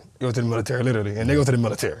dealer, you go to the military, literally, and they go to the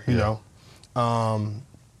military, you know.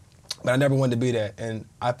 But I never wanted to be that, and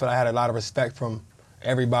I felt I had a lot of respect from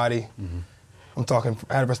everybody. I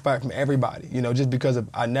had respect from everybody, just because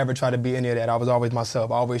I never tried to be any of that. I was always myself,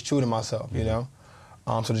 always true to myself,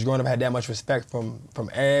 So just growing up, I had that much respect from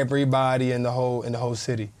everybody in the whole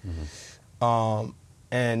city.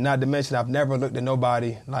 And not to mention, I've never looked at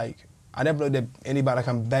nobody I never looked at anybody like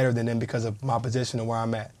I'm better than them because of my position and where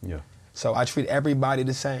I'm at. Yeah. So I treat everybody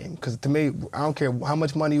the same, because to me, I don't care how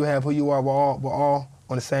much money you have, who you are, we're all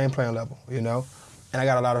on the same playing level, And I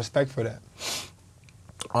got a lot of respect for that.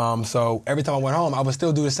 So every time I went home, I would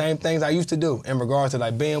still do the same things I used to do in regards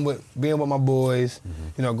to being with my boys,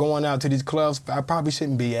 going out to these clubs I probably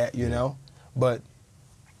shouldn't be at, But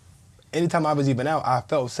anytime I was even out, I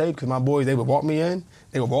felt safe, because my boys, they would walk me in,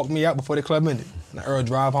 they would walk me out before the club ended, and Earl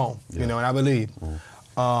drive home, and I believe.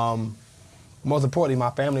 Most importantly,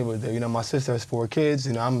 my family was there. My sister has 4 kids,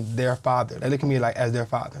 I'm their father. They look at me as their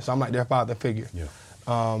father, so I'm like their father figure. Yeah.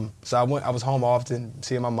 So I was home often,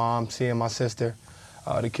 seeing my mom, seeing my sister,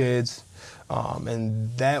 the kids.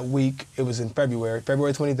 And that week, it was in February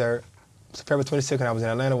 23rd. So February 22nd, I was in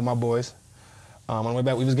Atlanta with my boys. On the way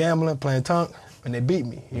back, we was gambling, playing tunk, and they beat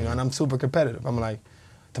me, you know, and I'm super competitive. I'm like,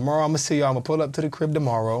 tomorrow I'm gonna see y'all, I'm gonna pull up to the crib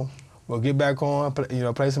tomorrow. We'll get back on,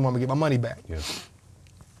 play some more, I'm gonna get my money back. Yeah.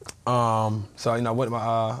 So, I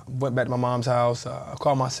went back to my mom's house. I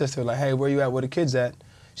called my sister, like, hey, where you at? Where the kids at?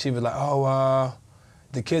 She was like, oh,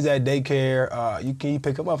 the kids at daycare. Can you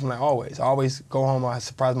pick them up? I'm like, always. I always go home. I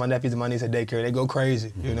surprise my nephews and my niece at daycare. They go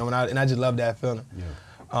crazy, you know, and I just love that feeling.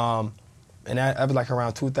 Yeah. And that was like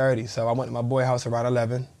around 2:30. So I went to my boy house around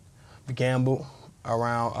 11. We gambled.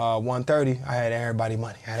 Around 1:30, I had everybody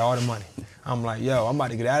money. I had all the money. I'm like, yo, I'm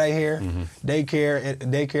about to get out of here.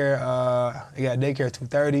 Daycare. I got daycare at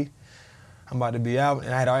 2:30. I'm about to be out,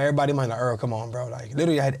 and I had everybody money. Like, Earl, come on, bro. Like,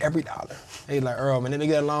 literally, I had every dollar. They like, Earl, man, let me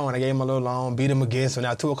get a loan. I gave him a little loan, beat him again. So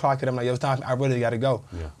now 2 o'clock hit, I'm like, yo, it's time. I really got to go.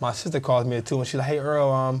 Yeah. My sister calls me at 2, and she's like, hey,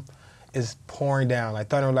 Earl, it's pouring down, like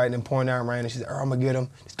thunder, lightning, pouring down, rain. And she said, Earl, I'm gonna get him.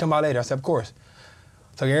 Just come out later. I said, of course.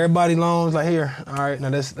 So everybody loans, like, here, all right, now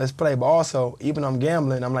let's play. But also, even though I'm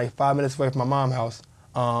gambling, I'm like 5 minutes away from my mom's house.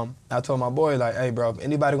 I told my boy, like, hey, bro, if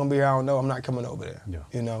anybody gonna be here I don't know, I'm not coming over there. Yeah.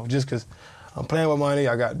 You know, just because I'm playing with money.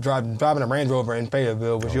 I got driving a Range Rover in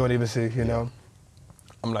Fayetteville, which you don't even see, you know.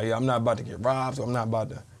 I'm like, yeah, I'm not about to get robbed, so I'm not about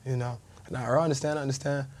to, you know. Nah, I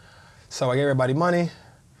understand. So I gave everybody money.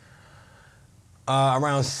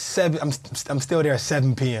 Around 7, I'm still there at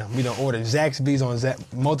 7 p.m. We done ordered Zaxby's on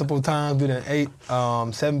multiple times. We done ate.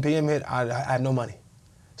 7 p.m. hit, I had no money.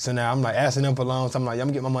 So now I'm like asking them for loans. I'm like, I'm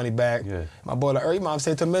gonna get my money back. Yeah. My boy like, your mom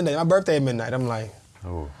said till midnight. My birthday at midnight. I'm like,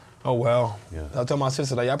 oh well. Yeah. So I told my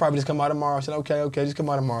sister, like, y'all probably just come out tomorrow. I said, okay, just come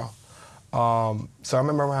out tomorrow. So I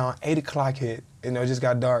remember around 8 o'clock hit, you know, it just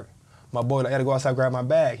got dark. My boy, like, I gotta go outside, grab my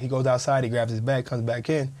bag. He goes outside, he grabs his bag, comes back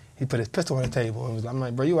in. He put his pistol on the table. And I'm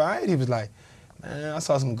like, bro, you all right? He was like, man, I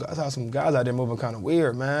saw some guys out there moving kind of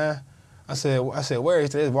weird, man. I said, where? He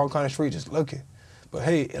said, walking on the street just looking. But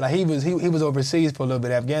hey, like he was overseas for a little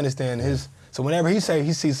bit, Afghanistan. So whenever he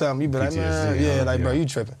sees something, you be like, man, bro, you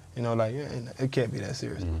tripping. You know, like, it can't be that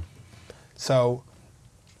serious. So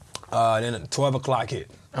then at 12 o'clock hit.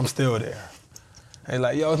 I'm still there. They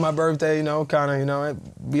like, yo, it's my birthday, you know, kind of, you know.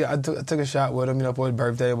 I took a shot with him, you know, for his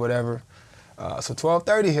birthday or whatever. So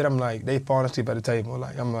 12:30 hit, I'm like, they falling asleep at the table.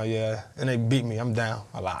 Like, I'm like, yeah. And they beat me. I'm down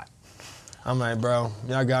a lot. I'm like, bro,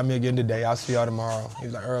 y'all got me again today. I'll see y'all tomorrow. He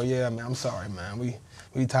was like, Earl, yeah, man, I'm sorry, man.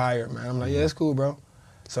 We tired, man. I'm like, yeah, it's cool, bro.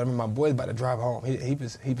 So I mean, my boy's about to drive home. He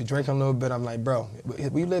was drinking a little bit. I'm like, bro,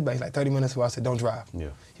 we live back like 30 minutes away. I said, don't drive. Yeah.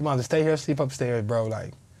 You might as well stay here, sleep upstairs, bro.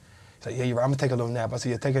 Like, he's like, yeah, you're right. I'm gonna take a little nap. I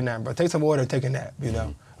said, yeah, take a nap, bro. Take some water and take a nap, you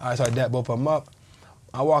know. All right, so I dap both of them up.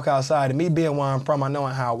 I walk outside, and me being where I'm from, I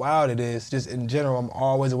knowing how wild it is, just in general, I'm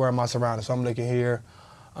always aware of my surroundings. So I'm looking here,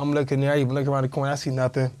 I'm looking there, even looking around the corner, I see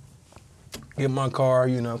nothing. Get in my car,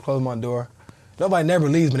 you know, close my door. Nobody never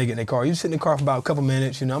leaves when they get in their car. You sit in the car for about a couple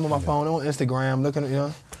minutes, you know, I'm on my phone, on Instagram, looking, you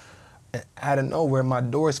know. And out of nowhere, my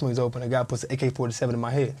door swings open, a guy puts an AK-47 in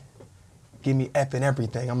my head. Give me effing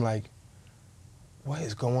everything. I'm like, what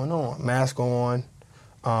is going on? Mask on.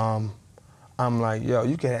 I'm like, yo,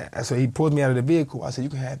 you can have, so he pulled me out of the vehicle. I said,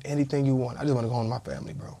 you can have anything you want. I just want to go home to my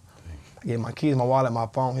family, bro. I gave my keys, my wallet, my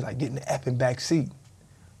phone. He's like, get in the effing back seat.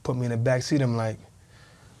 Put me in the back seat. I'm like,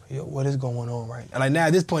 yo, what is going on right now? And like now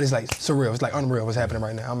at this point, it's like surreal. It's like unreal what's happening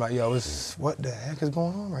right now. I'm like, yo, what the heck is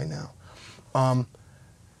going on right now?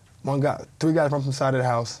 Three guys from the side of the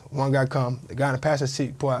house. One guy come, the guy in the passenger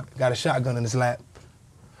seat got a shotgun in his lap.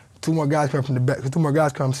 Two more guys come from the back. 2 more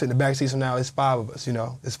guys come sit in the back seat. So now it's 5 of us. You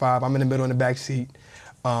know, it's 5. I'm in the middle in the back seat.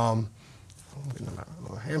 I'm getting a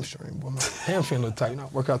little hamstring. Boy, my hamstring a little tight. You know, I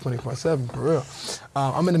work out 24/7 for real.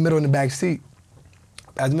 I'm in the middle in the back seat.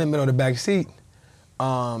 As I'm in the middle of the back seat,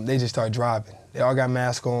 they just start driving. They all got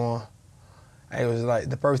masks on. It was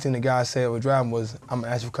like the first thing the guy said was driving was, "I'm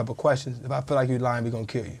gonna ask you a couple questions. If I feel like you're lying, we're gonna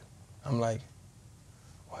kill you." I'm like,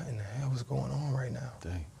 what in the hell is going on right now?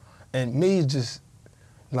 Dang. And me just.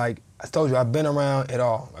 Like I told you, I've been around it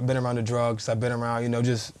all. I've been around the drugs. I've been around, you know,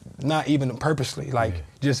 just not even purposely. Like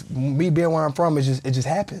just me being where I'm from, it just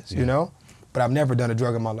happens, you know. But I've never done a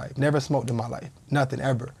drug in my life. Never smoked in my life. Nothing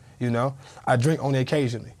ever, you know. I drink only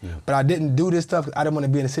occasionally. But I didn't do this stuff because I didn't want to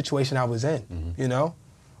be in the situation I was in, you know.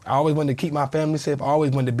 I always wanted to keep my family safe. I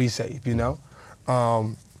always wanted to be safe, you know.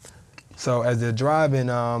 So as they're driving,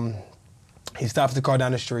 he stops the car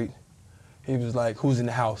down the street. He was like, "Who's in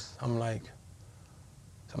the house?" I'm like.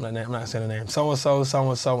 I'm not saying the name.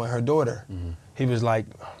 So-and-so, and her daughter. He was like,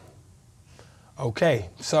 okay,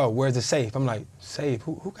 so where's the safe? I'm like, safe?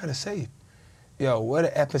 Who got a safe? yo, what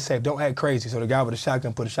an effing safe. Don't act crazy. So the guy with the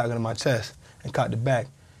shotgun put a shotgun in my chest and cocked the back.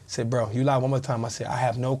 Said, bro, you lie one more time. I said, I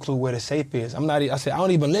have no clue where the safe is. I said, I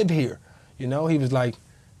don't even live here. You know, he was like,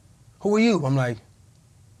 who are you? I'm like,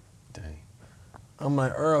 dang. I'm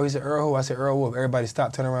like, Earl. He said, Earl who? I said, Earl Wolff. Everybody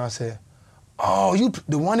stopped, turned around and said, oh, you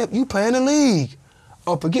the one that you play in the league.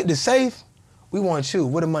 Oh, forget the safe. We want you.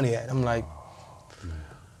 Where the money at? I'm like,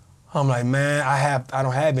 man, I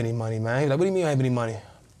don't have any money, man. He's like, what do you mean you don't have any money?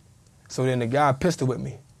 So then the guy pistol with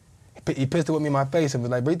me. He pistol with me in my face and was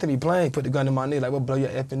like, bro, you think he playing? He put the gun in my knee, like, we'll blow your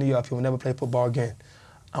effing knee off. You'll never play football again.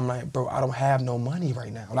 I'm like, bro, I don't have no money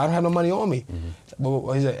right now. I don't have no money on me.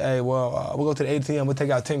 But he said, hey, well, we'll go to the ATM. We'll take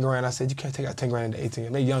out 10 grand. I said, you can't take out 10 grand in the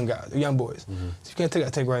ATM. They're young guys. They're young boys. So you can't take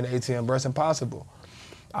out 10 grand in the ATM, bro. It's impossible.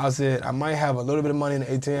 I said, I might have a little bit of money in the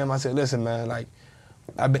ATM. I said, listen, man, like,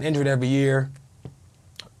 I've been injured every year.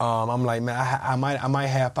 I'm like, man, I might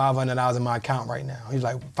have $500 in my account right now. He's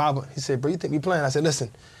like, he said, bro, you think we playing? I said, listen,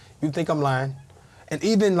 you think I'm lying? And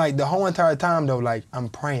even like the whole entire time though, like I'm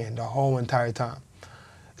praying the whole entire time.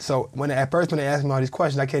 So at first when they asked me all these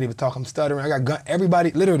questions, I can't even talk. I'm stuttering. I got gun.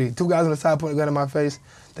 Everybody, literally, 2 guys on the side putting a gun in my face.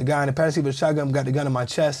 The guy in the passenger seat with a shotgun got the gun in my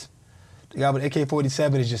chest. The guy with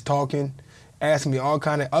AK-47 is just talking, asking me all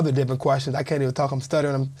kind of other different questions. I can't even talk. I'm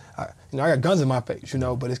stuttering. I got guns in my face, you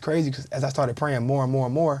know. But it's crazy because as I started praying more and more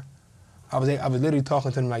and more, I was literally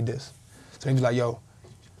talking to them like this. So he was like, yo.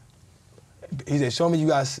 He said, show me you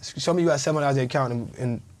got $700 in the account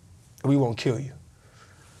and we won't kill you.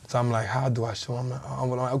 So I'm like, how do I show him? I'm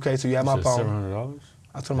like, okay, so you have my phone. $700?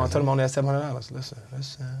 I told him I only had $700.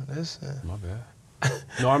 Listen. My bad.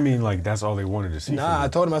 No, I mean like that's all they wanted to see. Nah, I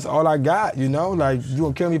told him that's all I got, you know? Like, you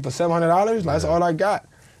gonna kill me for $700? Like, that's all I got.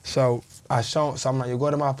 So I'm like, you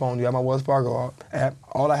go to my phone, you have my Wells Fargo app.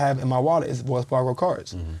 All I have in my wallet is Wells Fargo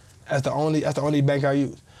cards. That's the only bank I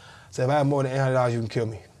use. So if I have more than $800, you can kill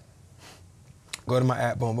me. Go to my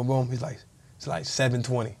app, boom, boom, boom. He's like, it's like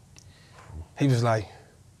 720. He was like,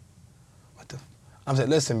 what the? I said,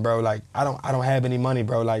 listen, bro, like I don't have any money,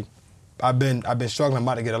 bro. Like I've been struggling. I'm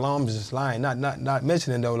about to get a loan. I'm just lying. Not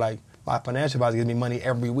mentioning though, like my financial advisor gives me money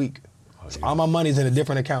every week. So all my money's in a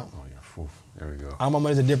different account. Oh yeah, there we go. All my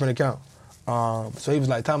money's in a different account. So he was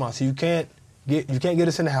like, time out. So you can't get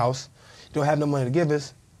us in the house. You don't have no money to give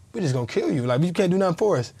us. We're just gonna kill you. Like you can't do nothing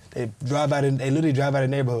for us. They literally drive out of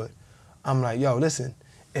the neighborhood. I'm like, yo, listen,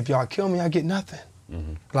 if y'all kill me, I get nothing.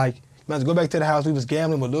 Like, you might as well go back to the house. We was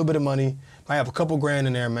gambling with a little bit of money. I have a couple grand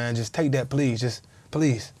in there, man. Just take that, please. Just,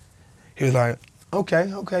 please. He was like, okay.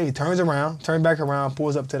 He turns back around,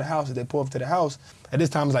 pulls up to the house. As they pull up to the house, at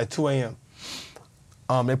this time it's like 2 a.m.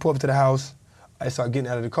 They pull up to the house. I start getting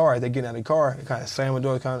out of the car. As they get out of the car, they kind of slamming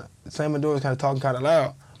doors, kind of talking kind of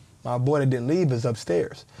loud. My boy that didn't leave is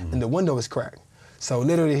upstairs, and the window is cracked. So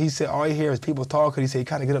literally, he said, all he hears is people talking. He said, he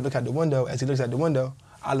kind of get up, look out the window. As he looks out the window,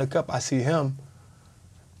 I look up, I see him.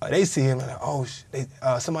 They see him, and like, oh,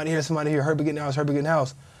 somebody here, Herbert getting the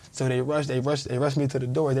house. So they rush me to the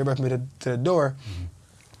door. They rush me to the door.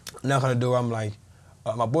 Knock on the door. I'm like,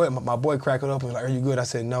 my boy cracked it open. Like, are you good? I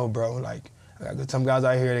said, no, bro. Like, I got some guys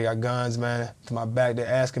out here. They got guns, man, to my back. They're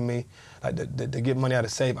asking me like to get money out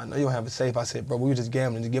of the safe. I know you don't have a safe. I said, bro, we were just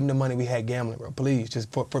gambling. Just give them the money we had gambling, bro. Please,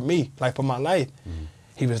 just for me, like for my life.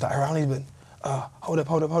 He was like, I don't even. Hold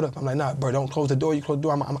up. I'm like, nah, bro, don't close the door. You close the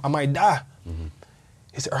door, I might die.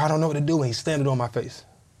 He said, I don't know what to do. And he slammed it on my face.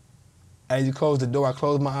 As he closed the door, I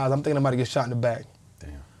closed my eyes. I'm thinking I'm about to get shot in the back.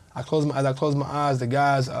 Damn. As I close my eyes, the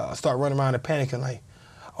guys start running around and panicking like,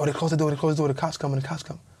 oh, they closed the door, the cops coming.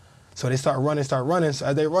 So they start running. So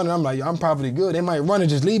as they running, I'm like, yo, I'm probably good. They might run and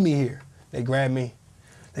just leave me here. They grab me,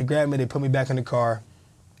 they put me back in the car,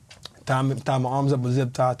 tie my arms up with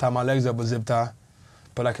zip tie, tie my legs up with zip tie,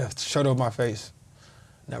 put like a shirt over my face.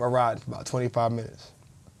 Never ride for about 25 minutes.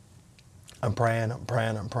 I'm praying.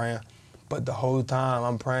 But the whole time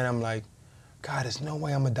I'm praying, I'm like, God, there's no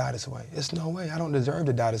way I'm gonna die this way. There's no way. I don't deserve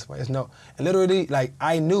to die this way. And literally, like,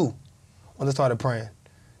 I knew when I started praying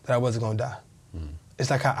that I wasn't gonna die. It's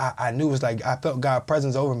like I knew, it's like I felt God's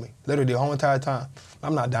presence over me, literally the whole entire time.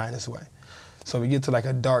 I'm not dying this way. So we get to like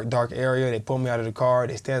a dark area. They pull me out of the car.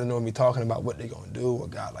 They standing over me talking about what they gonna do. Or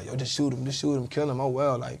God, like, yo, just shoot him, kill him. Oh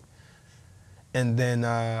well, like. And then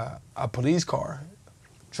a police car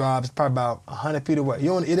drives probably about 100 feet away.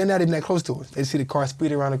 They're not even that close to us. They see the car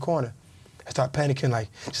speeding around the corner. They start panicking like,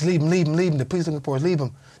 just leave him. The police looking for us, leave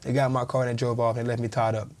him. They got in my car and they drove off and they left me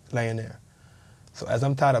tied up, laying there. So as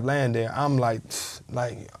I'm tied up laying there, I'm like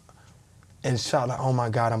in shock, like, oh my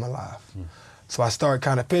God, I'm alive. So I start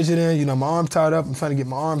kind of fidgeting, my arm tied up. I'm trying to get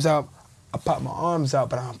my arms out. I pop my arms out,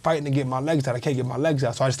 but I'm fighting to get my legs out. I can't get my legs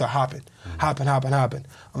out, so I just start hopping. I'm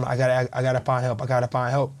like, I gotta find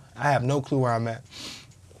help. I have no clue where I'm at.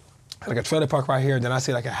 Like a trailer park right here, then I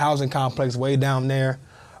see like a housing complex way down there.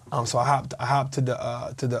 So I hopped to the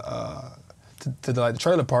like the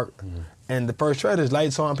trailer park, and the first trailer is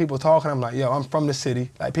lights on, people talking. I'm like, yo, I'm from the city.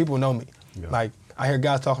 Like people know me. Yeah. Like I hear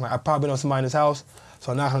guys talking. Like I probably know somebody in this house.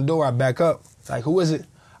 So I knock on the door. I back up. Like who is it?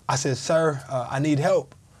 I said, sir, I need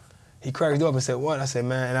help. He cracked the door up and said, what? I said,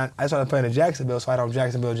 man, and I started playing the Jacksonville, so I had on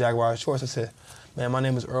Jacksonville Jaguars shorts. I said, man, my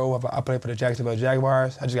name is Earl Wolff. I play for the Jacksonville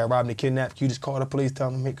Jaguars. I just got robbed and kidnapped. Can you just call the police, tell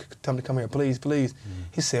them to come here, please, please.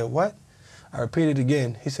 He said, what? I repeated it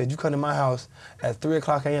again. He said, you come to my house at 3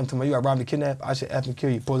 o'clock a.m. to me, you got robbed and kidnapped, I should effing kill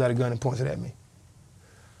you. Pulls out a gun and points it at me.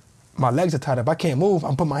 My legs are tied up. I can't move.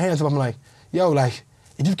 I'm putting my hands up. I'm like, yo, like,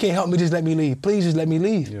 if you can't help me, just let me leave. Please just let me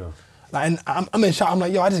leave. Yeah. Like, and I'm in shock. I'm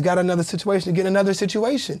like, yo, I just got another situation to get another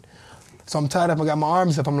situation. So I'm tied up. I got my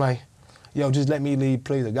arms up. I'm like, yo, just let me leave,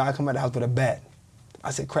 please. A guy come out of the house with a bat.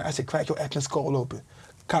 I said, crack your effing skull open.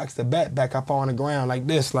 Cocks the bat back up on the ground like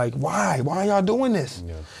this. Like, why? Why are y'all doing this?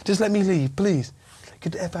 Yeah. Just let me leave, please.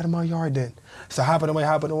 Get the F out of my yard then. So hopping away.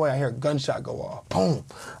 I hear a gunshot go off. Boom.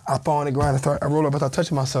 I fall on the ground. I roll up. I start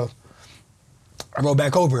touching myself. I roll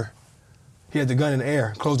back over. He had the gun in the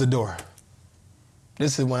air. Close the door.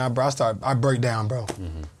 This is when I break down, bro.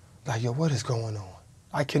 Like, yo, what is going on?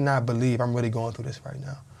 I cannot believe I'm really going through this right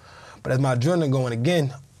now. But as my adrenaline going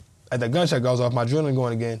again, as the gunshot goes off, my adrenaline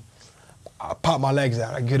going again, I pop my legs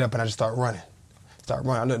out. I get up and I just start running.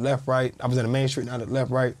 I look left, right. I was in the main street and I look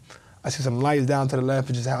left, right. I see some lights down to the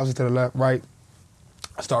left, just houses to the left, right.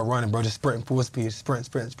 I start running, bro, just sprinting full speed,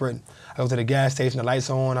 sprinting. I go to the gas station, the lights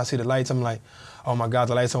on. I see the lights. I'm like, oh my God,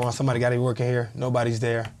 the lights on. Somebody got to be working here. Nobody's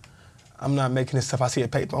there. I'm not making this stuff. I see a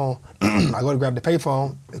payphone. I go to grab the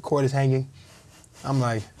payphone. The cord is hanging. I'm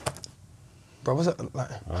like, bro, what's up? Like,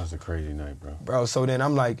 oh, that's a crazy night, bro. Bro, so then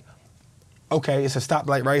I'm like, okay, it's a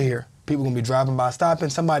stoplight right here. People gonna be driving by,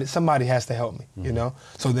 stopping. Somebody has to help me, you know?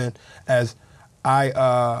 So then but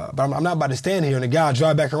I'm not about to stand here and the guy will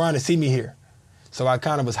drive back around and see me here. So I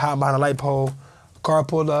kind of was hiding behind a light pole. Car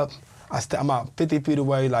pulled up. I'm about 50 feet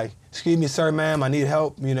away, like, excuse me, sir, ma'am, I need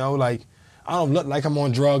help, you know? Like, I don't look like I'm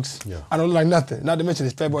on drugs. Yeah. I don't look like nothing. Not to mention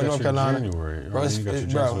it's February, North Carolina. January. Bro,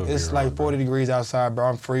 it's like 40 degrees outside, bro.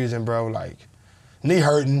 I'm freezing, bro. Like, knee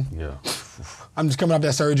hurting. Yeah. I'm just coming off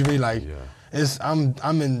that surgery, like,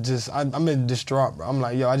 I'm in distraught, bro. I'm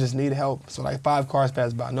like, yo, I just need help. So like 5 cars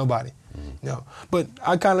pass by, nobody. You know. But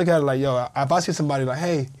I kind of look at it like, yo, if I see somebody like,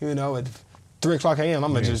 hey, you know, at 3 o'clock a.m.,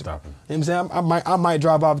 I'm gonna just, stop him. You know what I'm saying? I might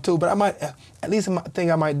drive off too, but I might, at least the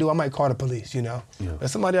thing I might do, I might call the police, you know? Yeah.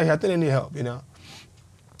 There's somebody out here, I think they need help, you know?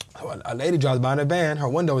 So a lady drives by in a van, her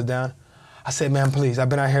window is down. I said, ma'am, please, I've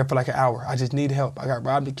been out here for like an hour. I just need help. I got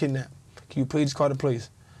robbed and kidnapped. Can you please just call the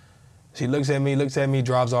police? She looks at me,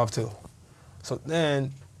 drives off too. So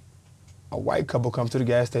then a white couple comes to the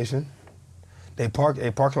gas station. They park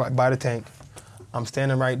like by the tank. I'm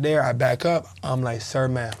standing right there. I back up. I'm like, sir,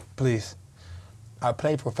 ma'am, please. I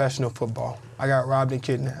play professional football. I got robbed and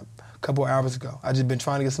kidnapped a couple hours ago. I just been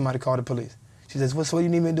trying to get somebody to call the police. She says, what do you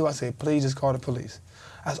need me to do? I say, please just call the police.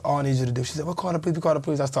 That's all I need you to do. She said, well, call the police, call the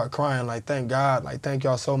police. I start crying, like, thank God, like, thank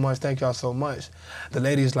y'all so much, thank y'all so much. The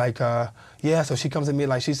lady's like, yeah, so she comes to me,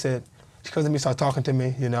 like she said, she comes to me, start talking to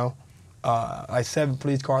me, you know. Like 7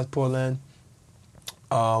 police cars pull in.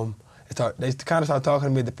 They kind of start talking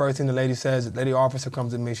to me. The first thing the lady says, the lady officer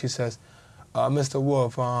comes to me, she says, Mr.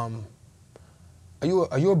 Wolff, are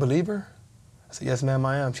you a believer? I said, yes, ma'am,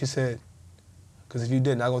 I am. She said, because if you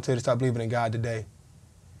didn't, I'm going to tell you to stop believing in God today.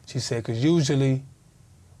 She said, because usually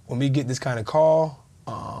when we get this kind of call,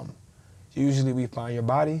 usually we find your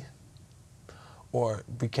body or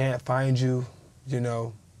we can't find you, you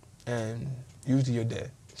know, and usually you're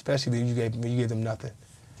dead, especially if you gave them nothing.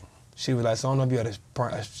 She was like, so I don't know if you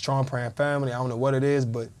had a strong praying family. I don't know what it is,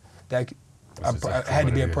 but that I had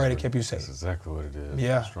to be a prayer that kept you safe. That's exactly what it is.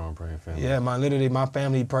 Yeah. Strong praying family. Yeah, my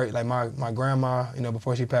family prayed, like my grandma, you know,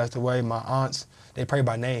 before she passed away, my aunts, they pray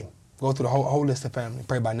by name. Go through the whole list of family,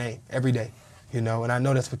 pray by name every day, you know, and I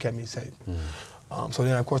know that's what kept me safe. So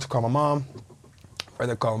then, of course, I call my mom.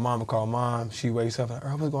 I call mom. She wakes up and,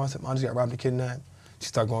 Earl, what's going on? I said, Mom, I just got robbed and kidnapped. She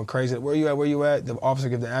started going crazy. Where you at? The officer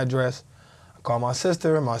gives the address. I call my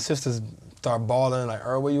sister. My sisters start bawling, like,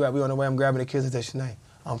 Earl, where you at? We on the way. I'm grabbing the kids. I said, Shanae,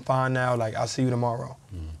 I'm fine now. Like, I'll see you tomorrow.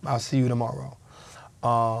 I'll see you tomorrow.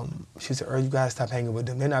 She said, Earl, you gotta stop hanging with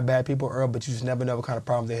them. They're not bad people, Earl, but you just never know what kind of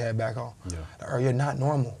problems they had back home. Yeah. Like, Earl, you're not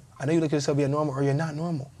normal. I know you look at yourself, you're normal, or you're not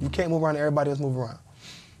normal. You can't move around and everybody else move around.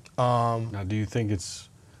 Now, do you think it's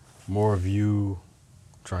more of you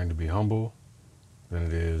trying to be humble than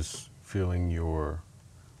it is feeling you're,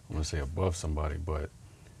 I want to say above somebody, but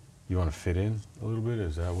You want to fit in a little bit?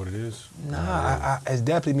 Is that what it is? Nah, it's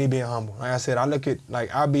definitely me being humble. Like I said, I look at,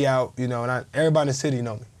 like, I'll be out, you know, and everybody in the city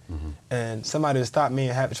know me. And somebody will stop me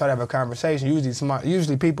and try to have a conversation.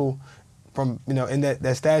 Usually people from, you know, in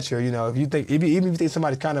that stature, you know, even if you think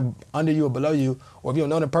somebody's kind of under you or below you, or if you don't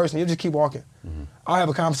know the person, you just keep walking. I'll have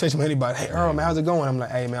a conversation with anybody. Hey, Earl, man, how's it going? I'm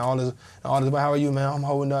like, hey, man, all this, how are you, man? I'm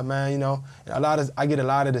holding up, man, you know. And I get a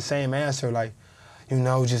lot of the same answer, like, you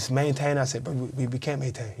know, just maintain. I said, but we can't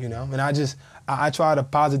maintain, you know. And I try to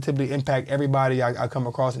positively impact everybody I come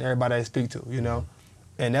across and everybody I speak to, you know.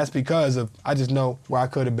 And that's because I just know where I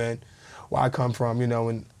could have been, where I come from, you know,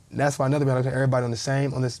 and that's why another man looking at everybody on the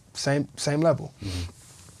same level.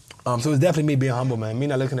 So it's definitely me being humble, man. Me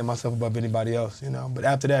not looking at myself above anybody else, you know. But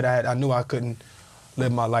after that, I knew I couldn't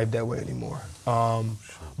live my life that way anymore.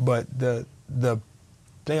 But the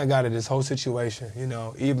thing I got at this whole situation, you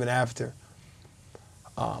know, even after,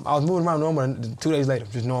 I was moving around normal, and 2 days later,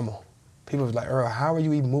 just normal. People was like, Earl, how are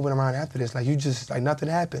you even moving around after this? Like, you just, like, nothing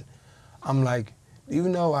happened. I'm like,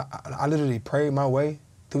 even though I literally prayed my way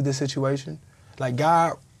through this situation, like,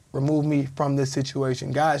 God removed me from this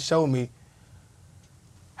situation. God showed me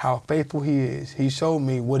how faithful he is. He showed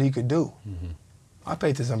me what he could do. My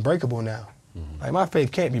faith is unbreakable now. Like, my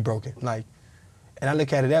faith can't be broken. Like, and I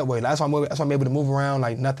look at it that way. That's why I'm able to move around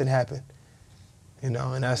like nothing happened. You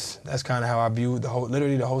know, and that's kind of how I viewed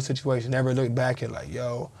literally the whole situation. Never looked back at, like,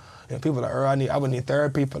 yo, you know, people are like, Earl, I would need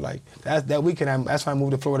therapy for, like, that weekend. That's why I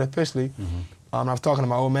moved to Florida officially. I was talking to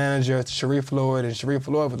my old manager, Sharif Floyd, and Sharif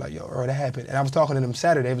Floyd was like, yo, Earl, that happened. And I was talking to them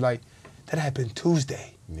Saturday. They was like, that happened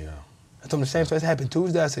Tuesday. Yeah. I told them the same stuff. That happened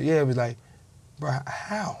Tuesday. I said, yeah. It was like, bro,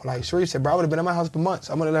 how? Like, Sharif said, bro, I would have been at my house for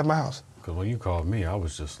months. I would have left my house. Because when you called me, I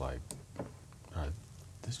was just like,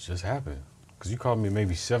 this just happened. Because you called me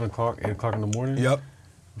maybe 7 o'clock, 8 o'clock in the morning. Yep.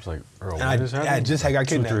 I was like, Earl, what just happened? I just got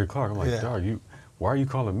kidnapped. 2, 3 o'clock. I'm like, dog, why are you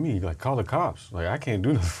calling me? Like, call the cops. Like, I can't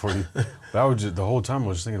do nothing for you. But I was just, the whole time I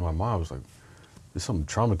was just thinking in my mind, I was like, there's something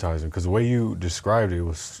traumatizing. Because the way you described it, it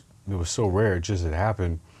was so rare. It just had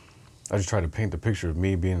happened. I just tried to paint the picture of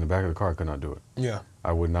me being in the back of the car. I could not do it. Yeah.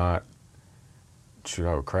 I would not. Shoot,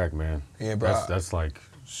 I would crack, man. Yeah, bro. That's like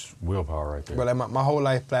willpower right there. But like my whole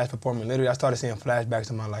life flashed before me. Literally, I started seeing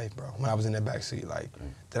flashbacks in my life, bro, when I was in that back seat. Like,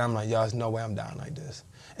 then I'm like, yo, there's no way I'm down like this.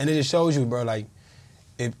 And it just shows you, bro, like,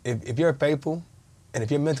 if you're faithful and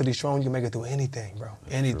if you're mentally strong, you can make it through anything, bro.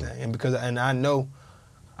 That's anything. True. And I know,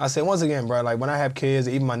 I say once again, bro, like, when I have kids,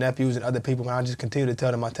 even my nephews and other people, when I just continue to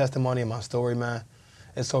tell them my testimony and my story, man,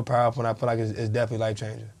 it's so powerful, and I feel like it's definitely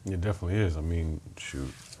life-changing. It definitely is. I mean,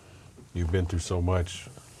 shoot, you've been through so much.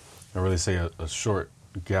 I really say a short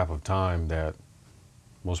gap of time that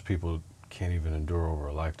most people can't even endure over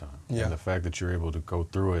a lifetime. Yeah. And the fact that you're able to go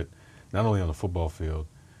through it, not only on the football field,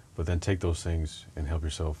 but then take those things and help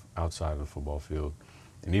yourself outside of the football field.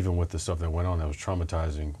 And even with the stuff that went on that was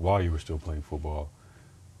traumatizing while you were still playing football,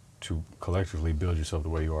 to collectively build yourself the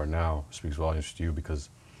way you are now speaks volumes to you, because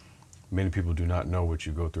many people do not know what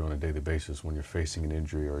you go through on a daily basis. When you're facing an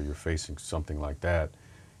injury or you're facing something like that,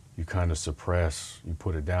 you kind of suppress, you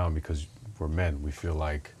put it down, because we're men. We feel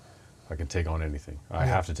like I can take on anything. I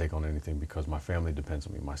have to take on anything because my family depends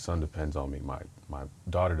on me, my son depends on me, my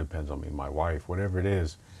daughter depends on me, my wife, whatever it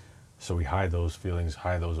is. So we hide those feelings,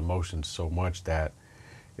 hide those emotions so much that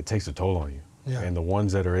it takes a toll on you. Yeah. And the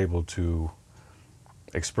ones that are able to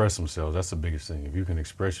express themselves, that's the biggest thing. If you can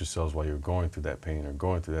express yourselves while you're going through that pain or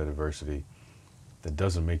going through that adversity, that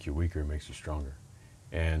doesn't make you weaker, it makes you stronger.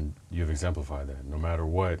 And you've exemplified that. No matter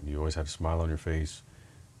what, you always have a smile on your face.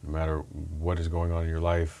 No matter what is going on in your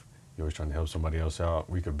life, you're always trying to help somebody else out.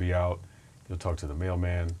 We could be out, you'll talk to the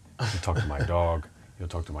mailman, you'll talk to my dog, you'll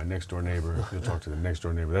talk to my next door neighbor, you'll talk to the next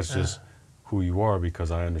door neighbor. That's just who you are, because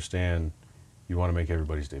I understand you want to make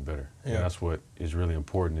everybody's day better. Yeah. And that's what is really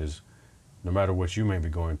important, is no matter what you may be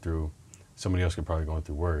going through, somebody else could probably be going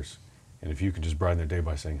through worse. And if you can just brighten their day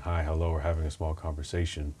by saying hi, hello, or having a small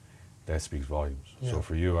conversation, that speaks volumes. Yeah. So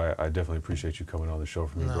for you, I definitely appreciate you coming on the show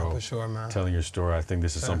for me, bro. For sure, man. Telling your story. I think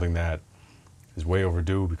this is something that is way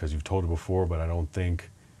overdue, because you've told it before, but I don't think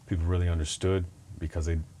people really understood, because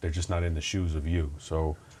they're just not in the shoes of you.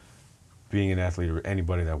 So being an athlete, or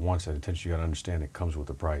anybody that wants that attention, you got to understand it comes with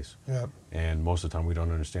a price. Yep. And most of the time we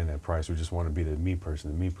don't understand that price. We just want to be the me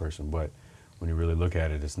person. But when you really look at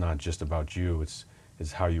it, it's not just about you.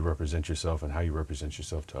 It's how you represent yourself and how you represent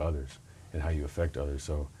yourself to others and how you affect others.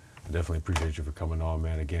 So I definitely appreciate you for coming on,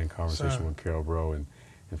 man. Again, conversation with Carroll, bro. And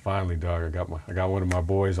finally, dog, I got one of my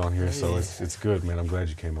boys on here, so it's good, man. I'm glad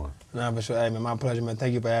you came on. Nah, for sure. Hey, man, my pleasure, man.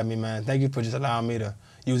 Thank you for having me, man. Thank you for just allowing me to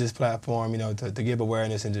use this platform, you know, to give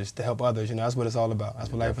awareness and just to help others. You know, that's what it's all about.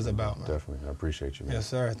 That's what life is about, man. Definitely. I appreciate you, man. Yes,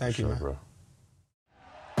 sir. Thank you, man. Bro.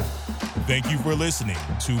 Thank you for listening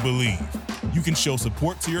to Believe. You can show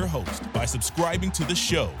support to your host by subscribing to the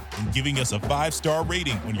show and giving us a 5-star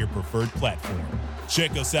rating on your preferred platform.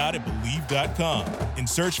 Check us out at Believe.com and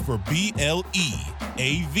search for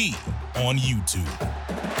BLEAV on YouTube.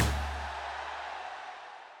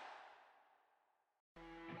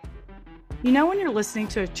 You know when you're listening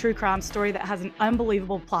to a true crime story that has an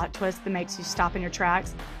unbelievable plot twist that makes you stop in your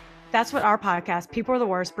tracks? That's what our podcast, People Are the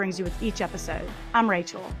Worst, brings you with each episode. I'm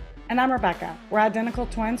Rachel. And I'm Rebecca. We're identical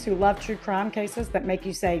twins who love true crime cases that make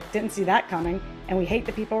you say, didn't see that coming, and we hate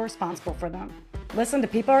the people responsible for them. Listen to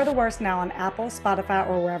People Are the Worst now on Apple, Spotify,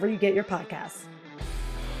 or wherever you get your podcasts.